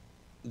now,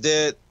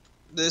 that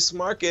this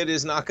market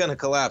is not going to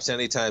collapse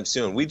anytime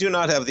soon. We do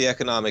not have the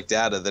economic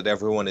data that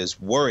everyone is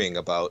worrying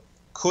about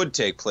could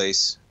take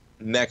place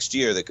next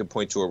year that could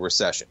point to a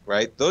recession,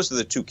 right? Those are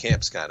the two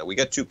camps, kind of. We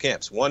got two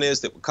camps. One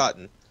is that we're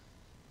cutting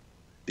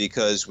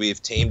because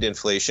we've tamed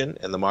inflation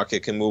and the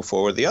market can move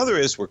forward. The other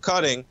is we're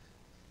cutting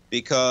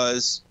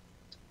because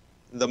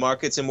the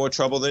market's in more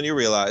trouble than you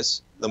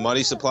realize. The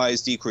money supply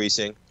is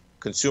decreasing.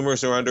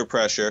 Consumers are under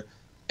pressure,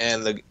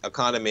 and the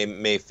economy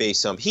may face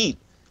some heat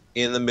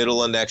in the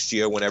middle of next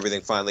year when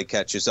everything finally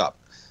catches up.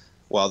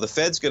 Well, the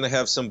Fed's going to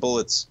have some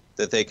bullets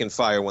that they can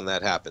fire when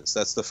that happens.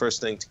 That's the first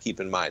thing to keep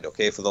in mind,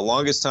 okay? For the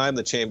longest time,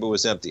 the chamber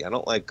was empty. I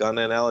don't like gun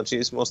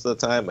analogies most of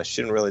the time. I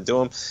shouldn't really do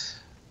them.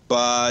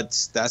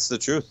 But that's the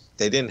truth.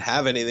 They didn't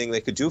have anything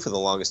they could do for the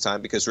longest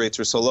time because rates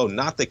were so low.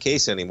 Not the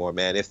case anymore,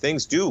 man. If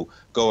things do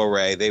go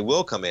awry, they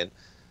will come in.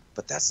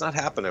 But that's not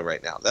happening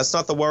right now. That's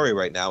not the worry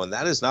right now, and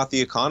that is not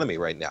the economy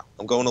right now.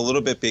 I'm going a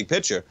little bit big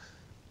picture.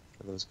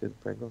 Are those good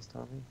Pringles,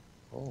 Tommy?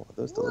 Oh, are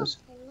those delicious?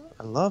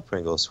 I love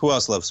Pringles. Who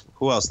else loves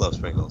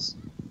Pringles?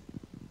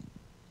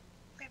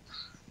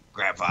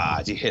 Grandpa,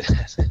 did you hear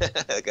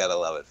that? Gotta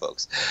love it,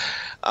 folks.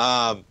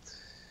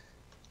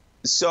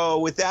 So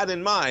with that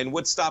in mind,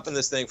 what's stopping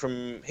this thing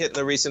from hitting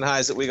the recent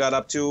highs that we got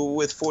up to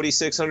with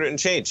 4,600 and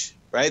change,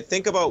 right?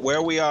 Think about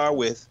where we are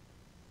with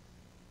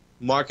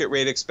market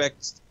rate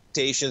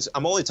expectations.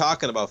 I'm only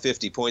talking about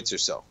 50 points or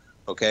so,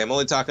 okay? I'm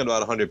only talking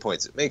about 100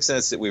 points. It makes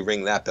sense that we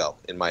ring that bell,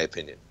 in my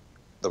opinion.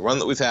 The run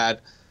that we've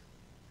had,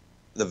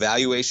 the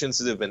valuations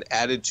that have been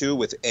added to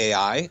with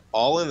AI,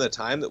 all in the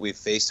time that we've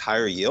faced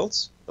higher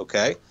yields,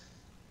 okay?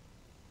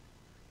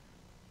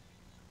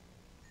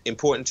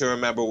 Important to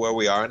remember where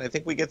we are, and I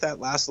think we get that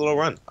last little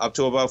run up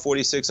to about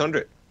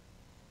 4,600.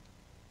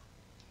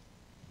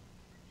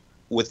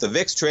 With the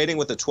VIX trading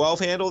with the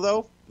 12 handle,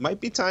 though, might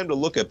be time to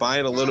look at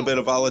buying a little bit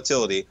of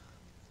volatility,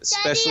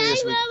 especially Daddy,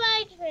 as we. I want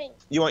my drink.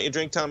 You want your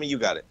drink, Tommy? You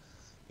got it.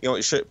 You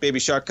want your baby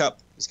shark cup?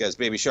 This guy's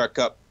baby shark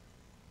cup.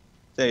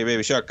 There, your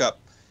baby shark cup.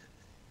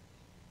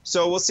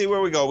 So we'll see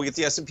where we go. We get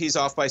the S&Ps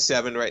off by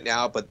 7 right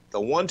now, but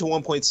the 1 to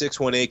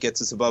 1.618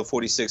 gets us above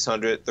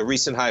 4,600. The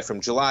recent high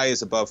from July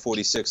is above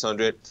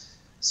 4,600.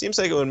 Seems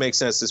like it would make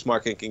sense this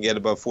market can get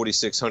above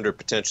 4,600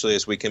 potentially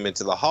as we come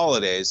into the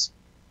holidays.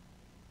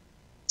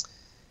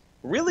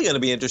 Really going to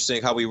be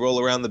interesting how we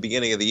roll around the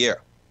beginning of the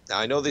year. Now,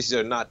 I know these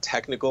are not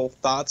technical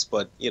thoughts,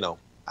 but,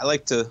 I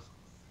like to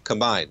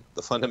combine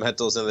the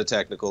fundamentals and the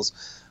technicals.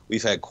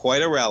 We've had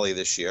quite a rally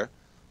this year.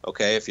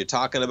 Okay, if you're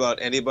talking about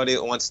anybody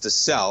that wants to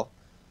sell,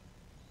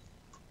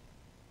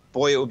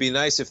 boy, it would be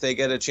nice if they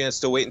get a chance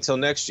to wait until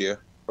next year,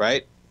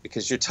 right?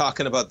 Because you're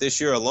talking about this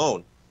year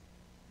alone.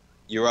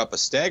 You're up a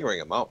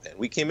staggering amount, man.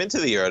 We came into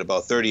the year at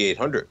about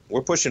 3,800.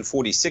 We're pushing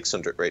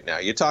 4,600 right now.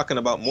 You're talking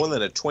about more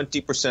than a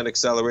 20%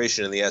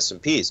 acceleration in the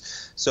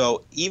S&Ps.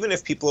 So even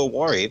if people are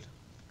worried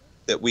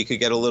that we could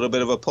get a little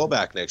bit of a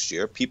pullback next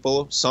year,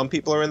 some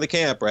people are in the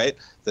camp, right,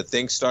 that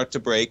things start to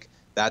break.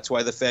 That's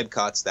why the Fed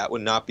cuts. That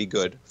would not be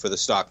good for the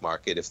stock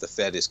market if the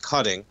Fed is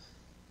cutting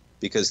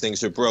because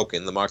things are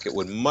broken. The market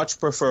would much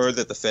prefer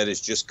that the Fed is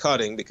just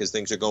cutting because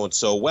things are going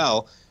so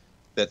well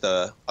that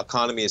the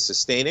economy is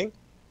sustaining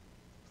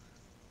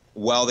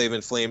while they've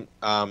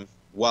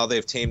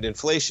tamed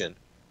inflation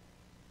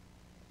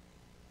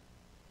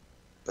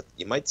but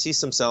you might see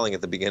some selling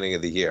at the beginning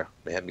of the year,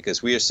 man,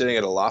 because we are sitting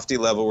at a lofty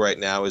level right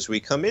now as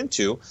we come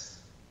into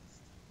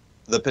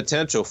the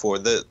potential for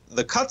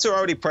the cuts are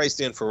already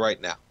priced in for right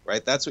now,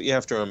 right? That's what you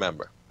have to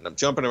remember. And I'm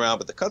jumping around,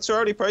 but the cuts are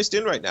already priced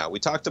in right now. We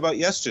talked about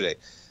yesterday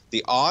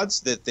the odds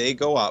that they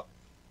go up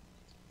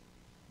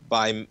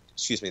by,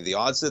 the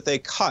odds that they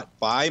cut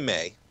by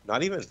May,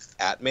 not even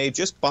at May,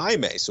 just by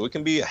May, so it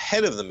can be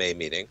ahead of the May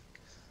meeting,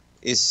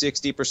 is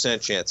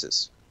 60%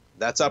 chances.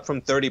 That's up from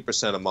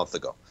 30% a month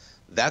ago.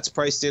 That's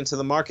priced into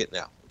the market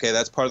now. Okay,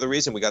 that's part of the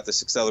reason we got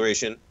this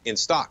acceleration in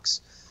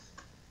stocks.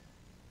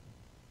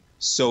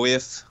 So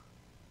if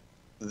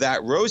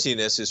that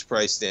rosiness is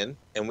priced in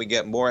and we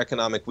get more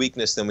economic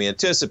weakness than we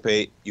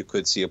anticipate, you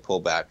could see a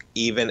pullback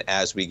even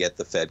as we get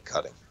the Fed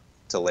cutting,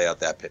 to lay out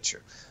that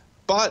picture.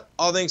 But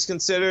all things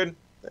considered,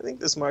 I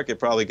think this market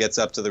probably gets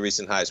up to the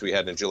recent highs we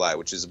had in July,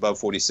 which is above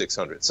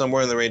 4,600,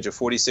 somewhere in the range of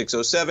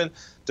 4,607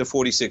 to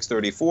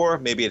 4,634.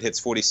 Maybe it hits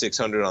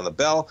 4,600 on the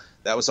bell.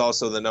 That was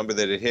also the number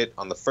that it hit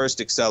on the first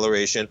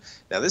acceleration.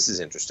 Now, this is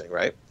interesting,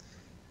 right?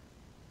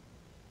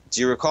 Do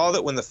you recall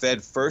that when the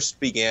Fed first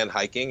began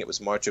hiking, it was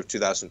March of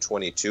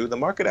 2022, the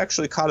market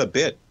actually caught a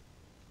bid,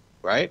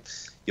 right?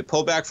 You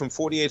pull back from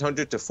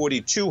 4,800 to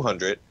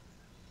 4,200,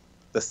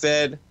 the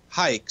Fed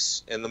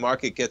hikes, and the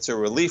market gets a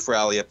relief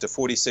rally up to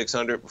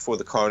 4,600 before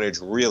the carnage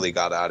really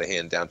got out of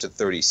hand down to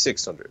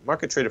 3,600.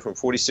 Market traded from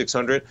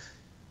 4,600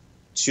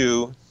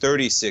 to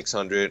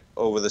 3,600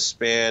 over the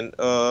span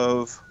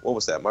of, what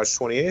was that, March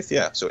 28th?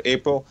 Yeah, so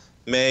April,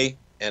 May,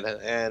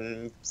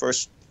 and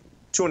first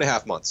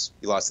 2.5 months,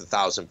 you lost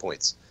 1,000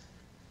 points.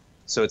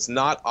 So it's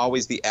not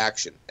always the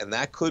action, and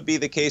that could be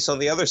the case on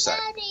the other side,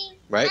 Daddy,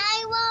 right?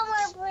 I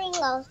want more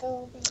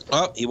Pringles.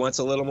 Oh, he wants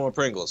a little more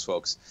Pringles,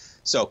 folks.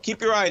 So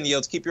keep your eye on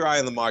yields, keep your eye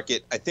on the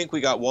market. I think we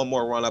got one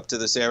more run up to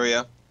this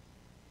area,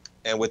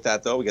 and with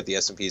that, though, we got the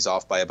S&Ps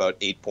off by about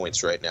 8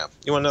 points right now.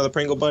 You want another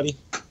Pringle, buddy?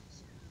 Do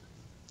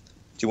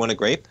you want a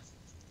grape?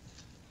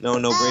 No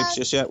grapes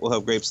just yet? We'll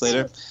have grapes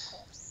later.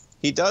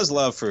 He does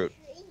love fruit.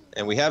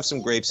 And we have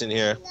some grapes in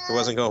here. He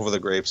wasn't going for the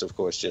grapes, of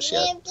course, just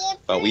yet.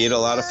 But we eat a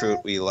lot of fruit.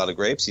 We eat a lot of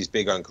grapes. He's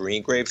big on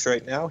green grapes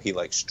right now. He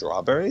likes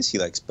strawberries. He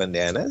likes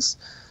bananas.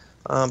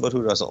 But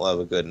who doesn't love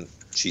a good and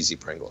cheesy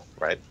Pringle,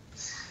 right?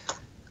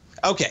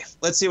 Okay,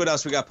 let's see what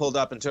else we got pulled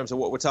up in terms of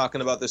what we're talking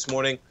about this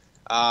morning.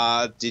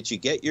 Did you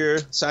get your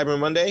Cyber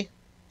Monday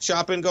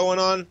shopping going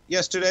on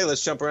yesterday?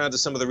 Let's jump around to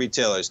some of the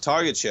retailers.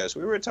 Target shares.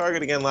 We were at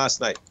Target again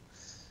last night.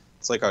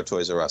 It's like our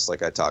Toys R Us,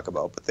 like I talk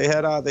about. But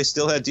they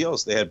still had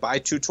deals. They had buy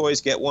 2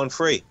 toys, get 1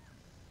 free.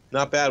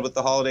 Not bad with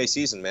the holiday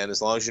season, man,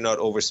 as long as you're not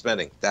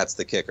overspending. That's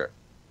the kicker.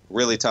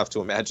 Really tough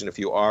to imagine if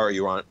you are or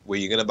you aren't, where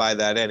you're going to buy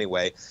that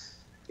anyway.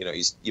 You know,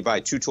 you buy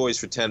 2 toys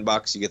for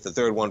 $10, you get the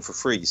 3rd one for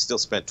free. You still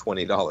spent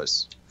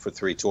 $20 for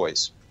 3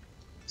 toys.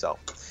 So,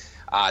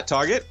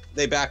 Target,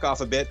 they back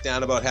off a bit,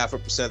 down about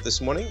 0.5%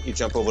 this morning. You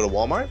jump over to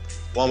Walmart.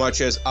 Walmart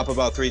shares up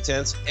about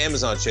 0.3.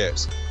 Amazon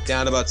shares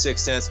down about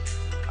 0.6.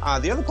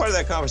 The other part of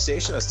that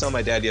conversation, I was telling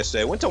my dad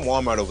yesterday, I went to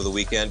Walmart over the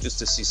weekend just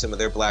to see some of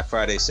their Black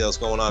Friday sales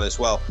going on as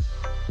well.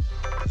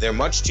 They're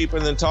much cheaper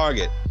than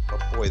Target, but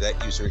boy,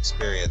 that user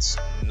experience,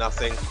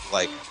 nothing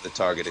like the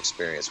Target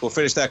experience. We'll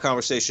finish that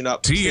conversation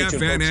up.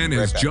 TFNN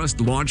has just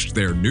launched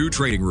their new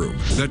trading room,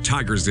 the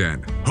Tiger's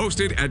Den.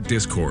 Hosted at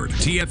Discord,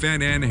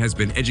 TFNN has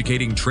been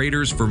educating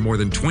traders for more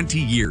than 20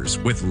 years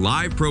with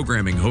live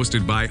programming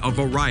hosted by a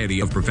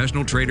variety of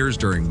professional traders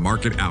during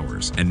market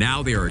hours. And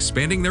now they are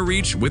expanding their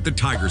reach with the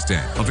Tiger's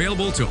Den,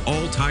 available to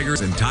all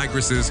tigers and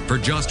tigresses for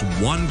just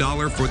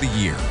 $1 for the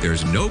year.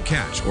 There's no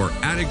catch or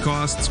added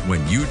costs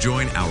when you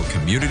join our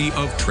community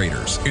of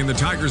traders. In the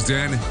Tiger's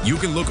Den, you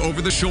can look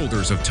over the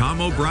shoulders of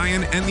Tom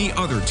O'Brien and the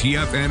other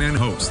TFNN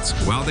hosts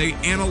while they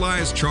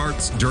analyze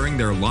charts during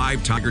their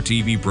live Tiger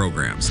TV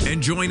programs,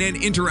 and join an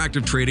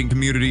interactive trading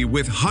community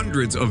with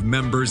hundreds of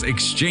members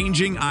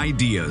exchanging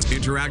ideas.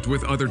 Interact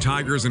with other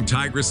tigers and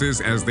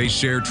tigresses as they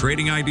share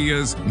trading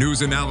ideas,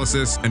 news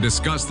analysis, and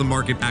discuss the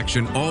market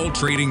action all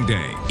trading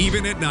day,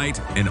 even at night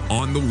and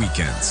on the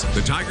weekends.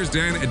 The Tiger's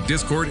Den at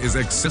Discord is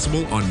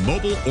accessible on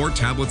mobile or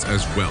tablets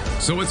as well,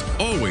 so it's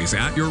always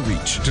at your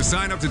reach. To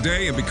sign up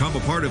today and become a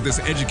part of this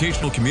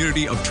educational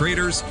community of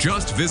traders,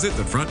 just visit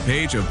the front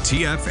page of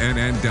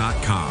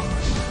TFNN.com.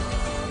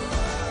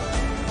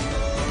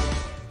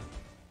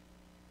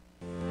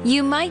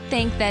 You might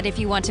think that if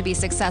you want to be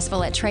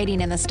successful at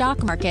trading in the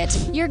stock market,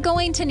 you're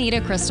going to need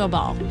a crystal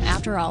ball.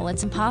 After all,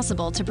 it's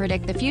impossible to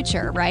predict the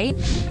future, right?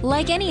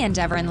 Like any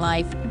endeavor in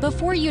life,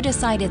 before you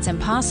decide it's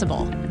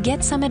impossible,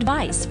 get some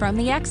advice from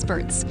the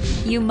experts.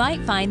 You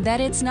might find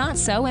that it's not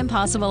so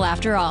impossible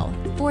after all.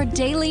 For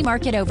daily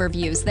market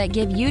overviews that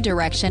give you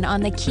direction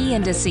on the key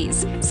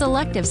indices,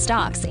 selective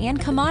stocks, and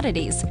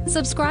commodities,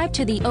 subscribe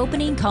to the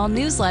Opening Call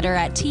newsletter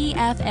at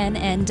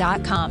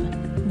TFNN.com.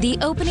 The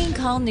Opening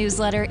Call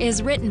newsletter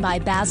is written by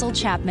Basil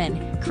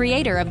Chapman,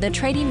 creator of the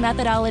trading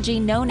methodology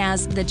known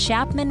as the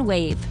Chapman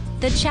Wave.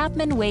 The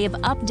Chapman Wave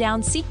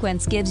up-down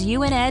sequence gives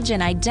you an edge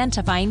in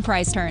identifying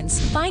price turns,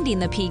 finding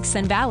the peaks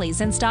and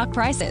valleys in stock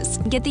prices.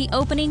 Get the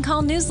opening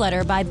call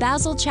newsletter by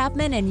Basil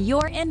Chapman in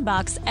your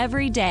inbox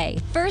every day.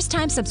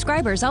 First-time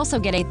subscribers also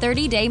get a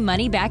 30-day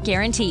money-back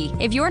guarantee.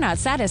 If you're not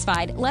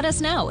satisfied, let us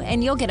know,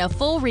 and you'll get a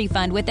full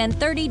refund within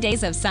 30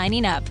 days of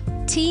signing up.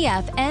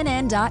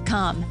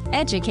 TFNN.com,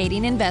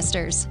 educating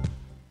investors.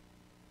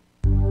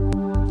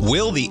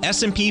 Will the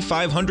S&P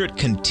 500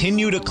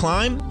 continue to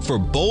climb? For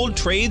bold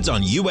trades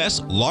on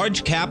U.S.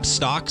 large cap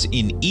stocks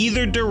in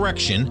either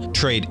direction,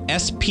 trade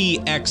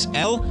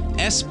SPXL,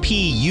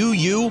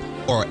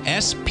 SPUU, or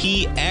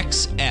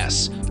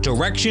SPXS.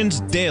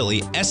 Directions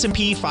Daily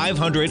S&P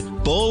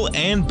 500 Bull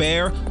and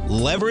Bear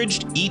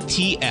Leveraged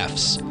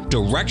ETFs.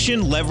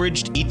 Direction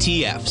Leveraged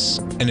ETFs.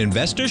 An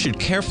investor should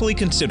carefully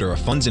consider a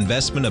fund's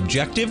investment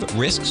objective,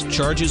 risks,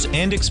 charges,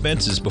 and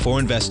expenses before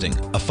investing.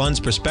 A fund's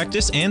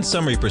prospectus and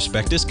summary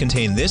prospectus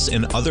contain this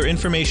and other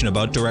information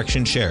about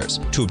Direction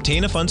shares. To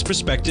obtain a fund's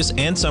prospectus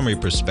and summary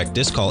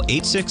prospectus, call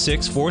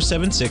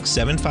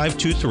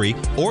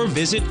 866-476-7523 or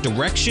visit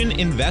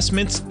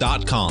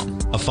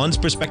directioninvestments.com. A fund's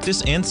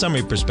prospectus and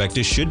summary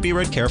prospectus should be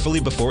read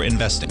carefully before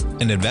investing.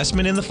 An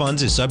investment in the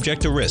funds is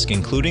subject to risk,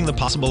 including the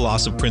possible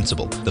loss of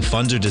principal. The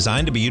funds are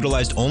designed to be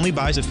utilized only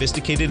by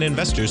sophisticated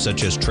investors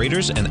such as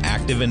traders and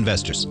active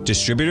investors.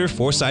 Distributor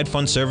Foreside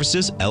Fund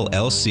Services,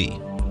 LLC.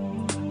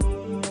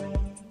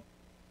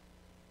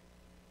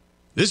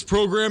 This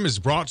program is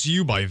brought to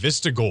you by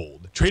Vista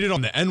Gold, traded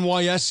on the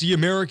NYSE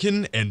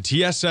American and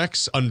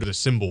TSX under the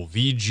symbol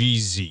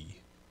VGZ.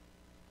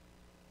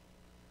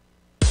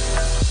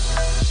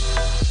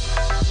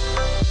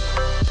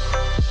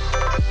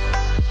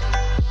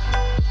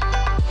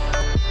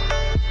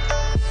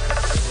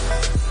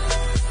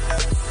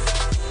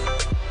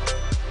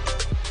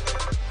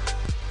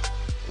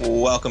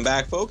 Welcome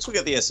back, folks. We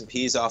got the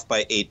S&Ps off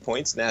by 8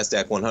 points.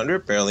 NASDAQ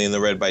 100 barely in the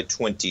red by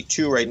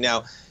 22 right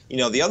now. You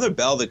know, the other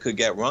bell that could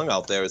get rung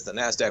out there is the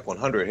NASDAQ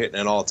 100 hitting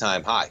an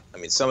all-time high. I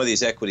mean, some of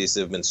these equities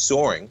have been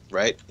soaring,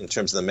 right, in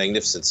terms of the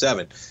Magnificent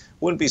Seven.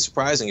 Wouldn't be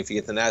surprising if you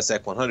get the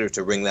NASDAQ 100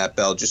 to ring that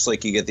bell, just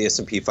like you get the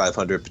S&P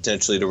 500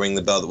 potentially to ring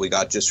the bell that we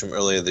got just from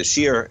earlier this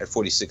year at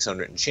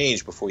 4,600 and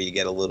change before you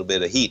get a little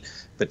bit of heat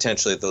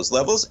potentially at those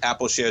levels.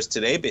 Apple shares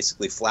today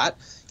basically flat.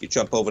 You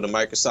jump over to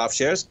Microsoft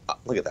shares. Oh,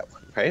 look at that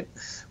one, right?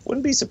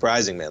 Wouldn't be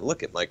surprising, man.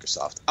 Look at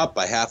Microsoft. Up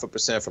by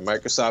 0.5% for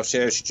Microsoft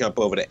shares. You jump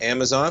over to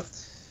Amazon.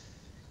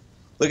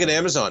 Look at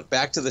Amazon,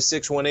 back to the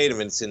 618 of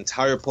its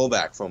entire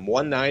pullback from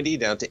 190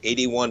 down to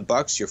 81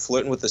 bucks. You're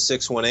flirting with the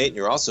 618, and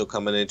you're also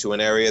coming into an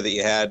area that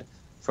you had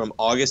from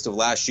August of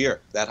last year.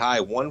 That high,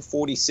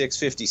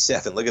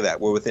 146.57. Look at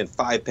that. We're within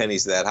 5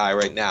 pennies of that high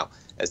right now.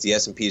 As the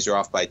S&Ps are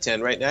off by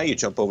 10 right now, you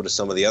jump over to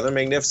some of the other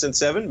Magnificent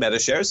Seven, Meta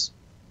shares.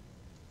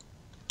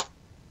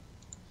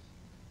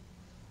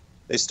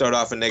 They start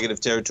off in negative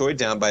territory,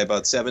 down by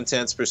about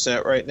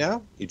 0.7% right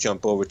now. You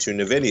jump over to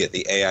NVIDIA,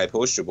 the AI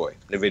poster boy.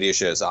 NVIDIA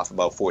shares off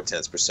about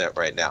 0.4%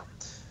 right now.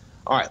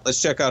 All right, let's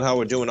check out how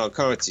we're doing on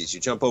currencies. You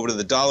jump over to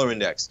the dollar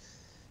index.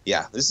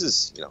 Yeah, this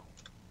is,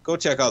 go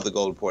check out the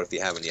gold report if you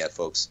haven't yet,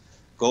 folks.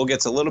 Gold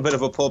gets a little bit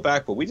of a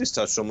pullback, but we just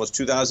touched almost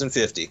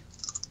 2,050.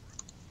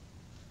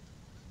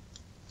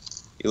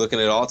 You're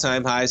looking at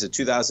all-time highs of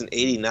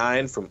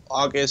 2,089 from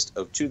August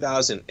of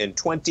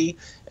 2020,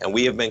 and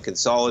we have been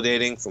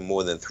consolidating for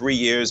more than 3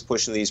 years,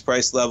 pushing these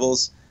price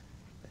levels.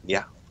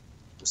 Yeah,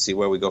 we'll see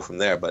where we go from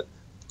there. But,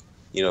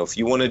 if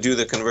you want to do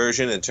the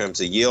conversion in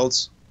terms of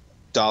yields,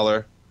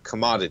 dollar,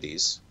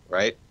 commodities,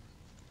 right?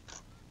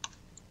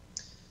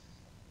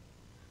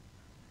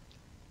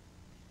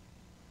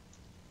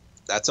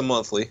 That's a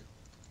monthly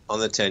on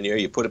the 10-year.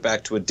 You put it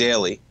back to a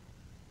daily.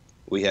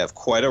 We have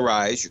quite a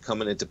rise. You're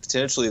coming into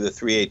potentially the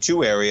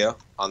 382 area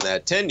on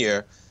that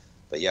 10-year.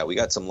 But, yeah, we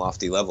got some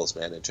lofty levels,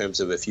 man, in terms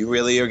of if you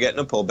really are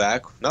getting a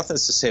pullback.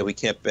 Nothing's to say we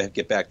can't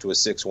get back to a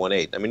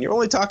 618. I mean, you're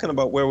only talking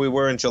about where we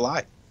were in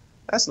July.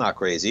 That's not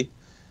crazy,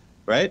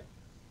 right?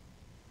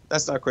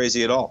 That's not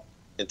crazy at all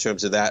in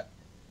terms of that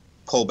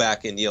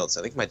pullback in yields.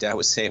 I think my dad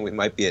was saying we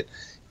might be at,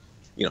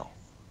 he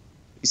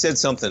said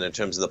something in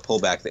terms of the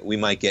pullback that we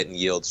might get in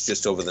yields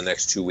just over the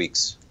next 2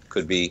 weeks.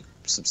 Could be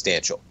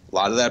substantial. A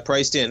lot of that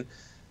priced in,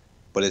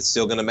 but it's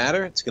still going to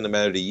matter. It's going to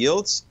matter to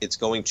yields. It's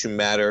going to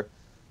matter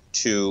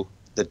to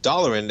the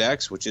dollar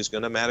index, which is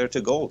going to matter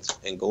to gold.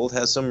 And gold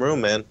has some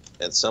room, man.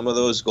 And some of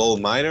those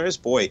gold miners,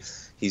 boy,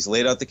 he's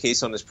laid out the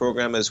case on this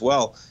program as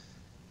well.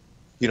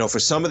 For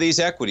some of these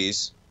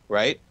equities,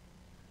 right,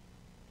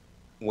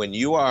 when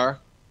you are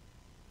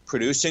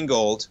producing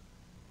gold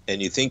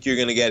and you think you're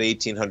going to get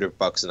 1,800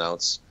 bucks an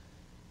ounce,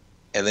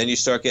 and then you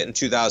start getting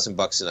 2,000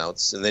 bucks an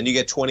ounce, and then you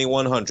get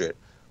 2,100.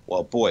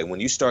 Well, boy, when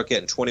you start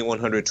getting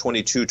 2,100,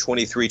 22,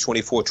 23,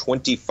 24,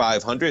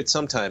 2,500,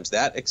 sometimes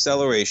that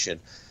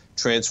acceleration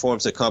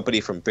transforms a company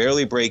from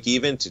barely break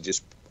even to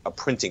just a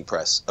printing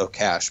press of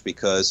cash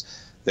because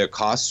their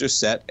costs are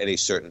set at a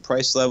certain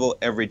price level.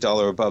 Every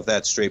dollar above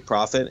that straight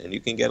profit, and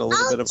you can get a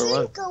little bit of a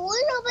run.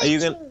 Are you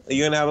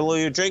gonna have a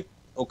little drink?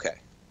 Okay,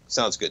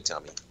 sounds good,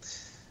 Tommy.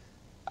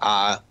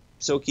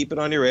 So keep it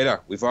on your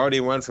radar. We've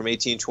already run from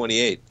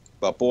 1828,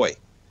 but boy,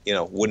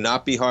 would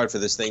not be hard for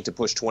this thing to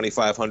push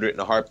 2,500 in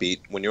a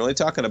heartbeat when you're only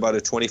talking about a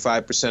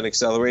 25%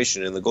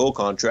 acceleration in the gold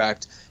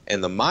contract,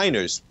 and the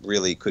miners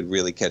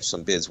could catch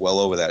some bids well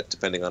over that,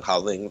 depending on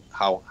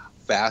how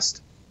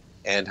fast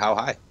and how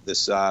high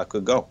this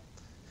could go.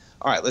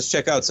 All right, let's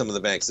check out some of the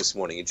banks this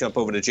morning. You jump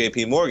over to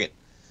J.P. Morgan,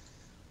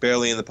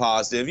 barely in the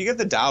positive. You get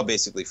the Dow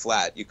basically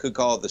flat. You could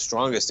call it the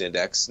strongest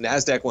index.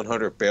 NASDAQ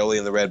 100 barely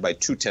in the red by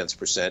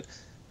 0.2%.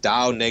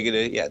 Dow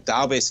negative,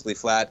 Dow basically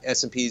flat.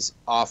 S&P's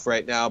off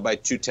right now by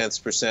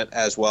 0.2%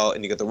 as well,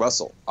 and you get the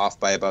Russell off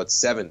by about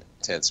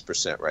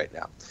 0.7% right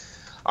now.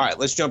 All right,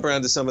 let's jump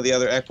around to some of the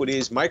other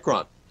equities.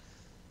 Micron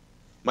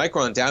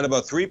down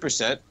about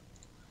 3%.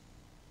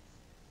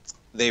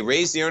 They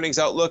raised the earnings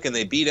outlook and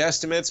they beat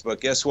estimates,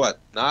 but guess what?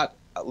 Not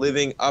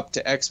living up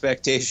to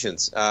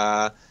expectations.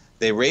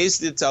 They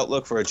raised its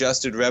outlook for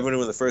adjusted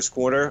revenue in the first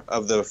quarter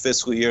of the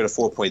fiscal year to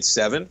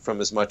 4.7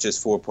 from as much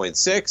as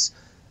 4.6.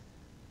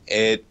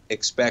 It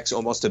expects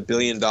almost $1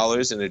 billion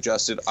in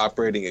adjusted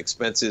operating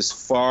expenses,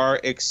 far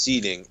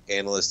exceeding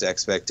analyst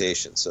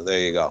expectations. So there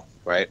you go,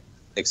 right?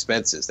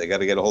 Expenses. They got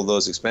to get a hold of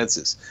those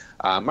expenses.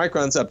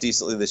 Micron's up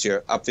decently this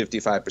year, up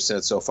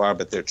 55% so far,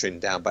 but they're trading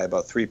down by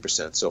about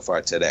 3% so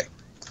far today.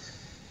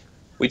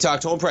 We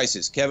talked home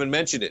prices. Kevin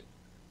mentioned it.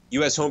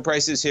 U.S. home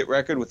prices hit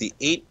record with the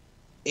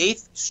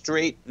eighth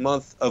straight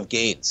month of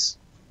gains.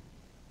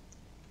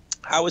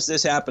 How is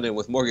this happening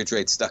with mortgage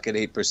rates stuck at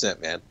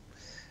 8%, man?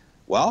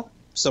 Well,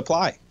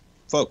 supply.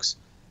 Folks,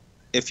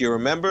 if you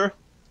remember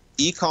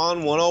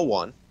Econ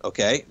 101,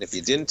 okay, and if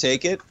you didn't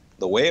take it,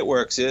 the way it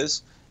works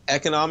is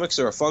economics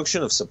are a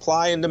function of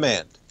supply and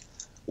demand.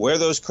 Where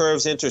those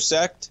curves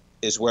intersect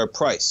is where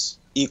price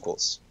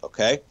equals,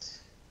 okay?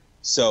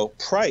 So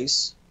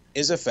price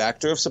is a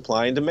factor of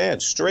supply and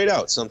demand, straight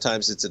out.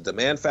 Sometimes it's a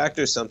demand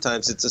factor,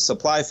 sometimes it's a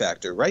supply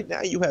factor. Right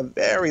now you have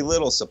very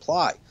little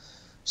supply,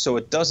 so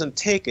it doesn't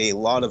take a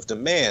lot of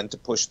demand to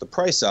push the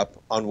price up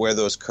on where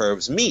those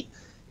curves meet.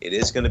 It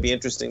is going to be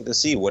interesting to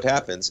see what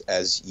happens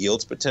as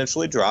yields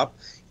potentially drop,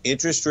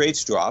 interest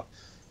rates drop,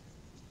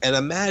 and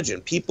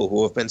imagine people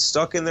who have been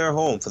stuck in their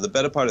home for the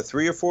better part of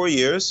 3 or 4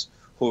 years,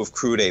 who have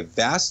accrued a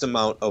vast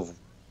amount of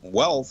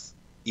wealth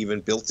even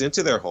built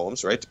into their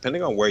homes, right?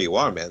 Depending on where you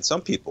are, man.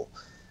 Some people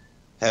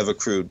have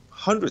accrued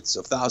hundreds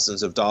of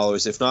thousands of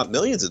dollars, if not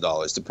millions of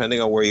dollars,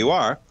 depending on where you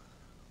are.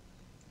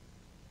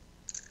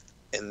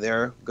 And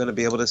they're going to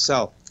be able to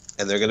sell.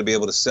 And they're going to be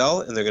able to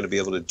sell, and they're going to be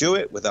able to do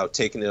it without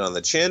taking it on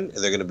the chin. And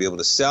they're going to be able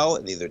to sell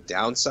and either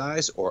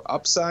downsize or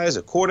upsize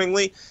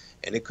accordingly.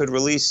 And it could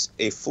release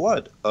a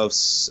flood of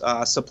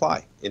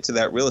supply into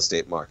that real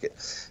estate market.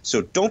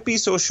 So don't be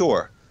so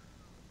sure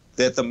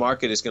that the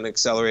market is going to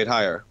accelerate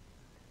higher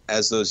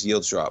as those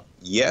yields drop.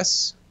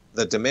 Yes,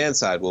 the demand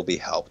side will be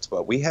helped,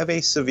 but we have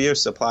a severe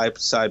supply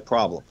side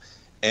problem,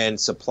 and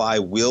supply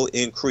will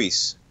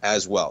increase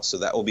as well. So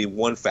that will be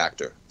one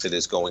factor that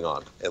is going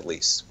on, at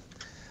least.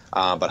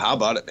 But how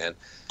about it, man?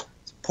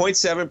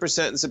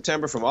 0.7% in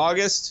September from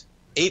August,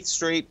 8th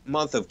straight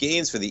month of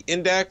gains for the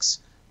index.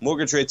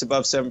 Mortgage rates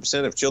above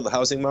 7% have chilled the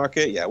housing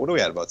market. Yeah, what are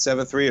we at, about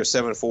 7.3 or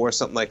 7.4,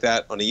 something like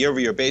that. On a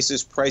year-over-year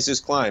basis, prices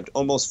climbed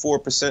almost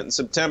 4% in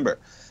September,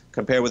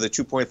 compared with a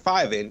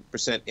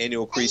 2.5%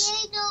 annual increase.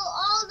 I ate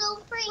all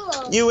the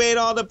Pringles. You ate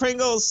all the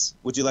Pringles.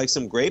 Would you like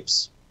some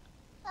grapes?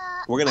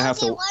 We're going to have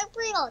to... more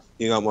Pringles.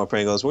 You got more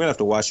Pringles. We're going to have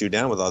to wash you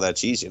down with all that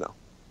cheese, you know.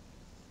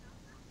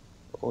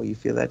 Oh, you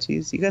feel that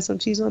cheese? You got some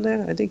cheese on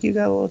there? I think you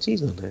got a little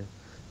cheese on there. Do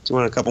you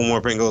want a couple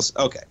more Pringles?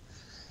 Okay.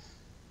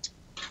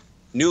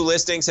 New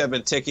listings have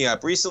been ticking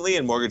up recently,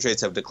 and mortgage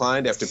rates have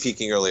declined after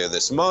peaking earlier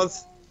this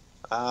month.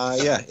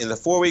 In the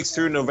 4 weeks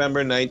through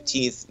November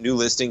 19th, new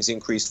listings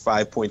increased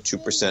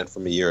 5.2%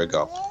 from a year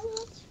ago.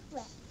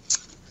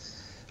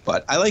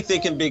 But I like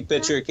thinking big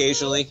picture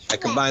occasionally. I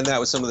combine that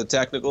with some of the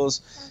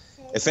technicals.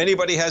 If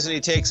anybody has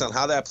any takes on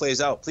how that plays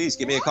out, please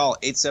give me a call,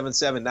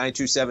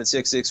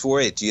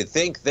 877-927-6648. Do you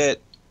think that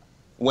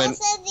when...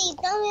 That's the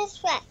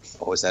Indominus Rex.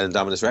 Oh, is that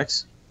Indominus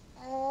Rex?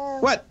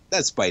 What?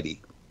 That's Spidey.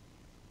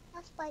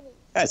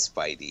 That's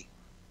Spidey.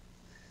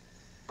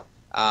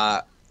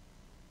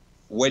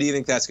 Where do you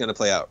think that's going to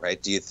play out, right?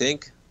 Do you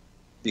think,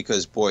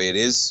 because, boy, it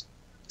is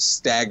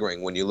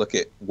staggering when you look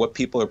at what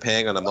people are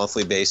paying on a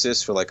monthly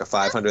basis for like a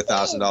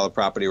 $500,000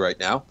 property right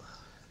now.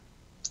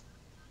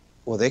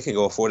 Well, they can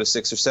go afford a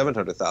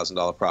 $600,000 or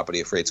 $700,000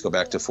 property if rates go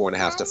back to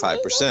 4.5% to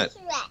 5%.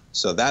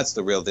 So that's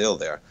the real deal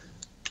there.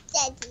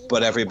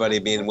 But everybody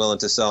being willing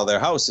to sell their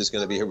house is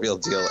going to be a real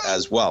deal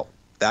as well.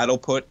 That'll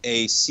put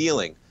a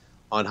ceiling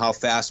on how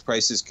fast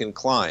prices can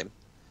climb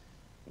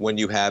when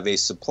you have a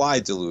supply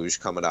deluge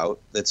coming out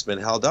that's been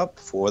held up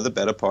for the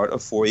better part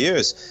of 4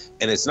 years.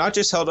 And it's not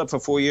just held up for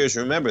 4 years.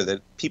 Remember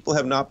that people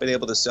have not been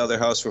able to sell their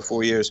house for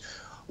 4 years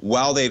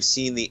while they've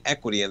seen the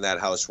equity in that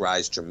house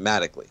rise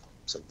dramatically.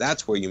 So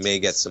that's where you may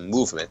get some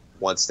movement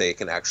once they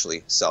can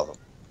actually sell them.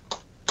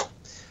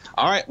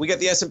 All right, we got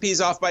the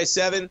S&Ps off by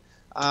 7.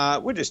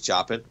 We're just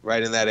chopping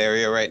right in that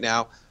area right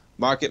now.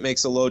 Market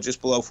makes a low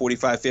just below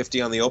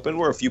 45.50 on the open.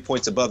 We're a few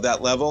points above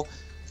that level.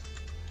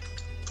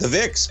 The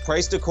VIX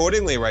priced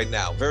accordingly right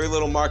now. Very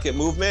little market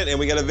movement, and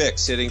we got a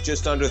VIX sitting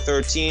just under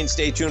 13.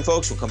 Stay tuned,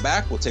 folks. We'll come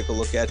back. We'll take a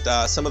look at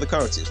some of the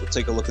currencies. We'll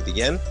take a look at the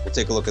yen. We'll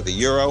take a look at the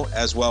euro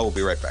as well. We'll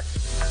be right back.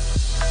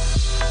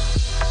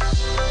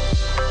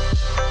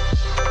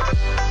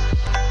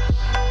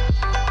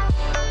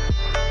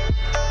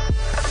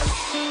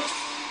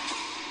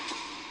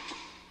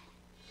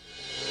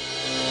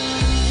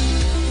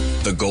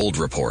 The Gold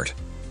Report.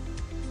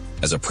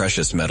 As a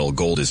precious metal,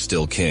 gold is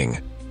still king.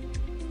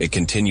 It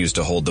continues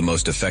to hold the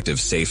most effective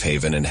safe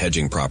haven and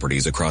hedging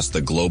properties across the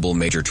global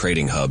major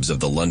trading hubs of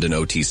the London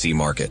OTC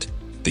market,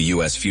 the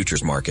U.S.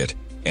 futures market,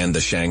 and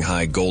the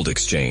Shanghai Gold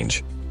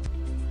Exchange.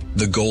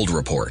 The Gold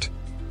Report.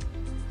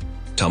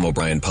 Tom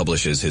O'Brien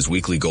publishes his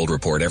weekly gold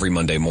report every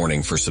Monday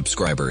morning for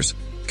subscribers,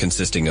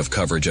 consisting of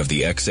coverage of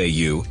the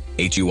XAU,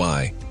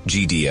 HUI,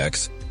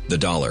 GDX, the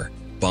dollar,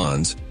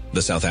 bonds,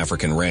 the South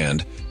African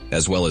rand,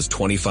 as well as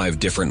 25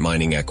 different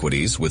mining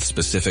equities with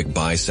specific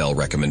buy-sell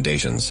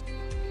recommendations.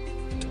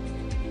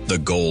 The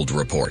Gold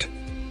Report.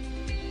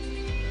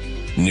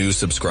 New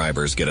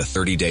subscribers get a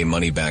 30-day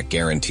money-back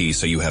guarantee,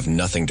 so you have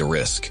nothing to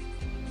risk.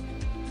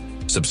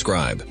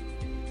 Subscribe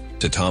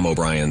to Tom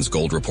O'Brien's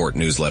Gold Report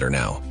newsletter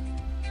now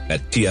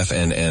at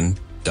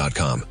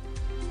TFNN.com.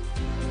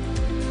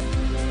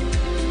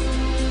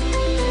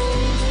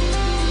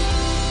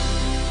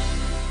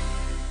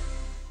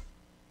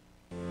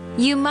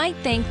 You might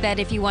think that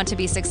if you want to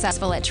be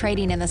successful at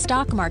trading in the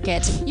stock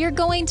market, you're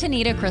going to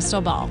need a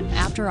crystal ball.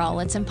 After all,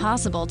 it's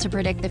impossible to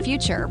predict the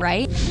future,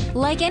 right?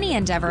 Like any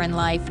endeavor in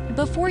life,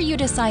 before you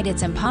decide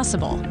it's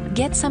impossible,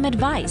 get some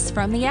advice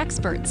from the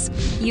experts.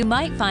 You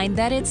might find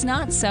that it's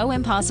not so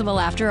impossible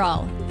after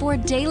all. For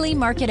daily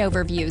market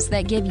overviews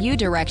that give you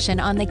direction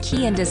on the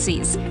key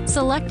indices,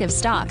 selective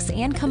stocks,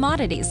 and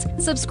commodities,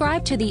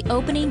 subscribe to the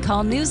Opening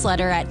Call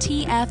newsletter at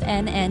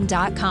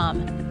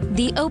TFNN.com.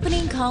 The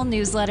Opening Call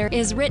newsletter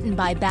is written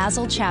by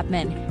Basil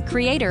Chapman,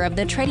 creator of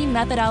the trading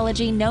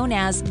methodology known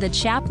as the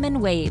Chapman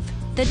Wave.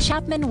 The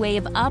Chapman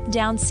Wave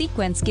up-down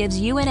sequence gives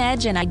you an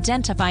edge in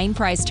identifying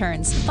price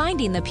turns,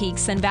 finding the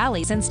peaks and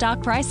valleys in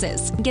stock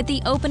prices. Get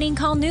the Opening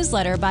Call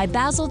newsletter by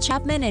Basil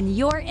Chapman in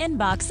your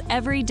inbox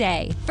every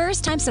day.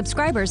 First-time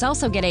subscribers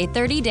also get a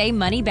 30-day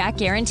money-back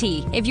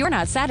guarantee. If you're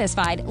not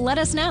satisfied, let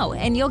us know,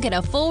 and you'll get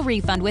a full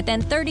refund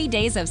within 30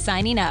 days of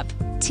signing up.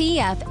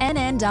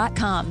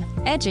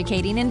 TFNN.com,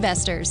 educating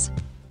investors.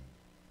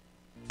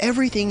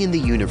 Everything in the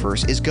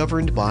universe is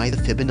governed by the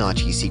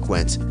Fibonacci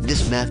sequence.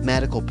 This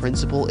mathematical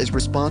principle is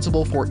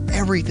responsible for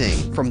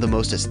everything from the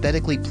most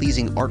aesthetically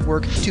pleasing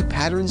artwork to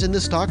patterns in the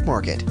stock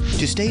market.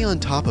 To stay on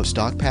top of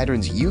stock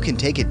patterns you can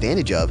take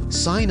advantage of,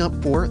 sign up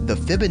for the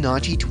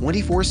Fibonacci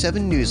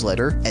 24/7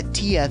 newsletter at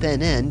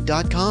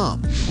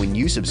TFNN.com. When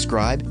you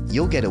subscribe,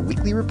 you'll get a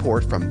weekly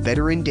report from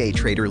veteran day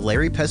trader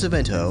Larry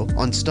Pesavento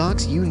on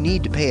stocks you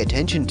need to pay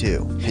attention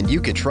to. And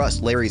you can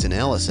trust Larry's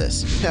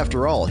analysis.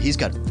 After all, he's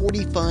got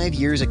 45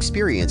 years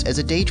experience as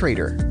a day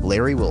trader.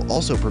 Larry will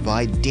also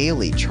provide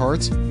daily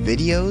charts,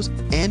 videos,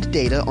 and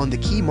data on the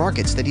key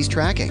markets that he's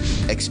tracking.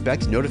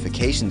 Expect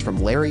notifications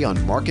from Larry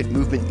on market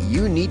movement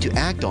you need to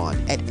act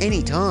on at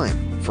any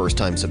time.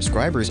 First-time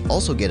subscribers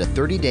also get a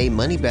 30-day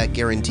money-back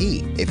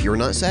guarantee. If you're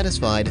not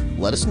satisfied,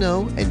 let us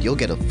know and you'll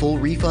get a full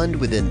refund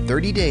within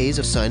 30 days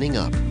of signing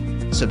up.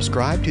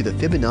 Subscribe to the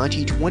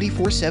Fibonacci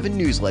 24/7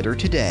 newsletter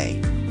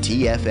today.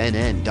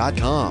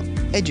 TFNN.com,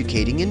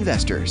 educating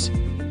investors.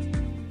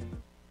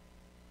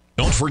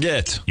 Don't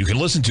forget, you can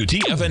listen to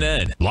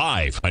TFNN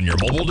live on your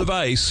mobile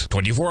device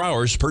 24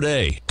 hours per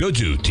day. Go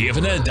to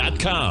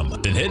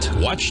TFNN.com, then hit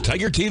Watch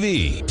Tiger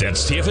TV.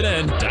 That's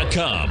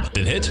TFNN.com,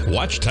 then hit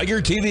Watch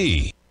Tiger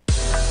TV.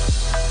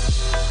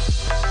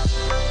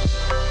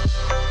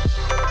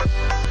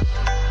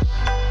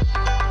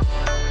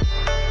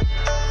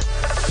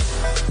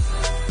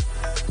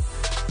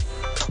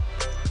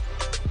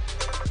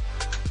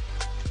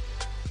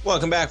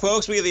 Welcome back,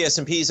 folks. We got the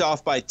S&Ps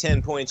off by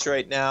 10 points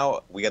right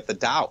now. We got the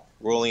Dow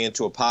rolling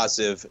into a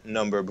positive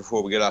number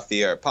before we get off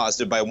the air.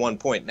 Positive by 1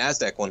 point.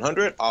 NASDAQ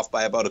 100 off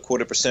by about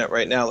 0.25%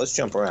 right now. Let's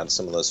jump around to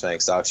some of those FANG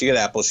stocks. You got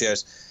Apple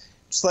shares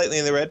slightly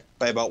in the red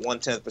by about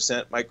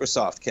 0.1%.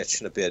 Microsoft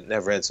catching a bid.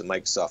 Never ends with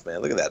Microsoft,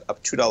 man. Look at that.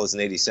 Up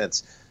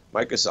 $2.80.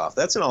 Microsoft.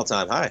 That's an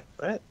all-time high,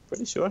 right?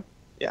 Pretty sure.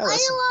 Yeah. I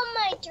don't want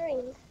my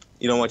drink.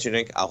 You don't want your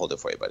drink? I'll hold it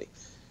for you, buddy.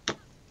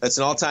 That's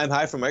an all-time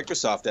high for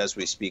Microsoft as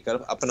we speak.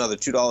 Up another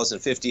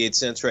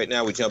 $2.58 right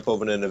now. We jump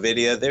over to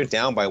NVIDIA. They're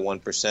down by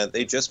 1%.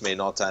 They just made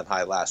an all-time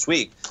high last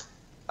week.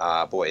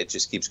 Boy, it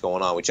just keeps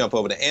going on. We jump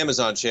over to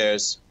Amazon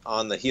shares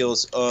on the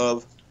heels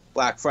of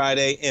Black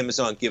Friday.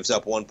 Amazon gives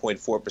up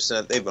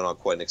 1.4%. They've been on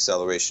quite an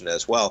acceleration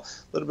as well. A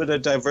little bit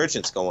of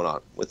divergence going on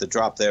with the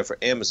drop there for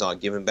Amazon,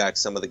 giving back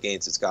some of the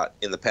gains it's got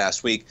in the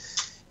past week.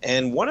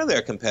 And one of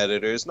their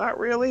competitors, not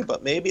really,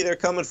 but maybe they're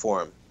coming for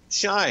them.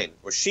 Shine,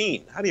 or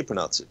Sheen, how do you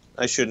pronounce it?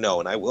 I should know,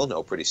 and I will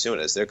know pretty soon,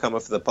 as they're coming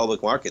for the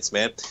public markets,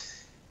 man.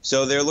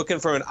 So they're looking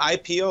for an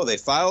IPO they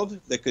filed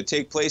that could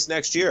take place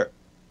next year.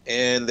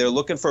 And they're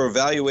looking for a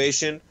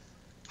valuation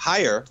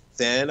higher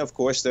than, of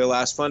course, their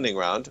last funding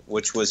round,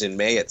 which was in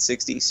May at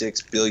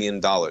 $66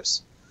 billion.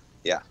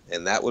 Yeah,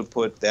 and that would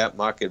put that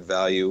market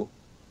value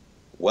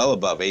well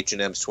above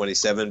H&M's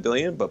 $27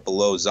 billion, but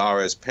below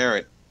Zara's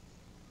parent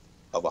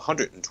of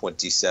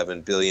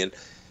 $127 billion.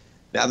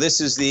 Now, this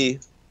is the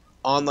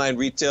online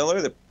retailer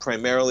that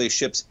primarily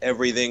ships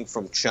everything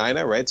from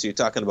China, right? So you're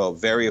talking about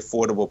very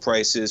affordable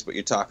prices, but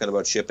you're talking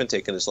about shipping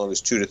taking as long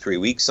as 2 to 3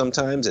 weeks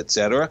sometimes,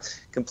 etc.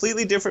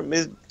 Completely different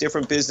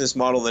business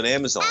model than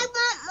Amazon. I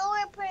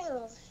want more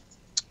Pringles.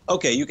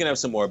 Okay, you can have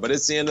some more, but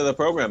it's the end of the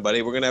program,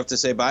 buddy. We're going to have to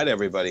say bye to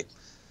everybody.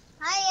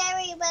 Hi,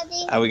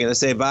 everybody. Are we going to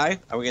say bye?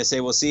 Are we going to say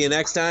we'll see you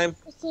next time?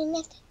 We'll see you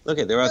next time.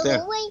 Okay, they're out there.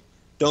 Don't go away.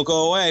 Don't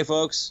go away,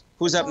 folks.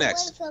 Who's up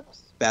next? Away,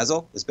 folks.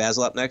 Basil? Is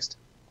Basil up next?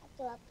 Up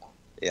there.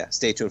 Yeah,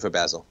 stay tuned for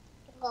Basil.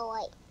 Don't go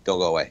away. Don't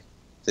go away.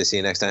 Say see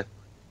you next time.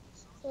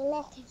 See you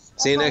next time.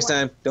 See you next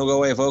time. Don't go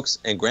away, folks.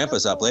 And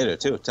Grandpa's up later,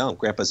 too. Tell him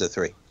Grandpa's at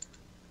 3.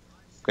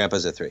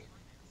 Grandpa's at 3.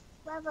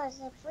 Grandpa's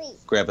at 3.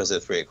 Grandpa's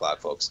at 3 o'clock,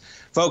 folks.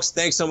 Folks,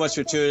 thanks so much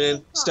for tuning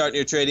in. Starting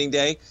your trading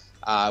day.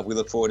 We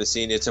look forward to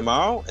seeing you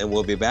tomorrow, and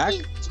we'll be back.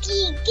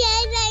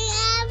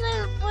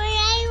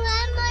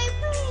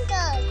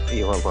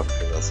 You want more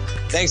Pringles.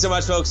 Thanks so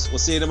much, folks. We'll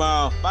see you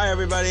tomorrow. Bye,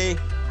 everybody.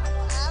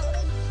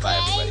 Bye,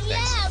 everybody.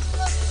 Thanks.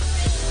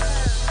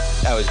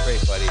 That was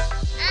great, buddy.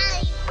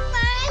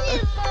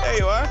 There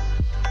you are.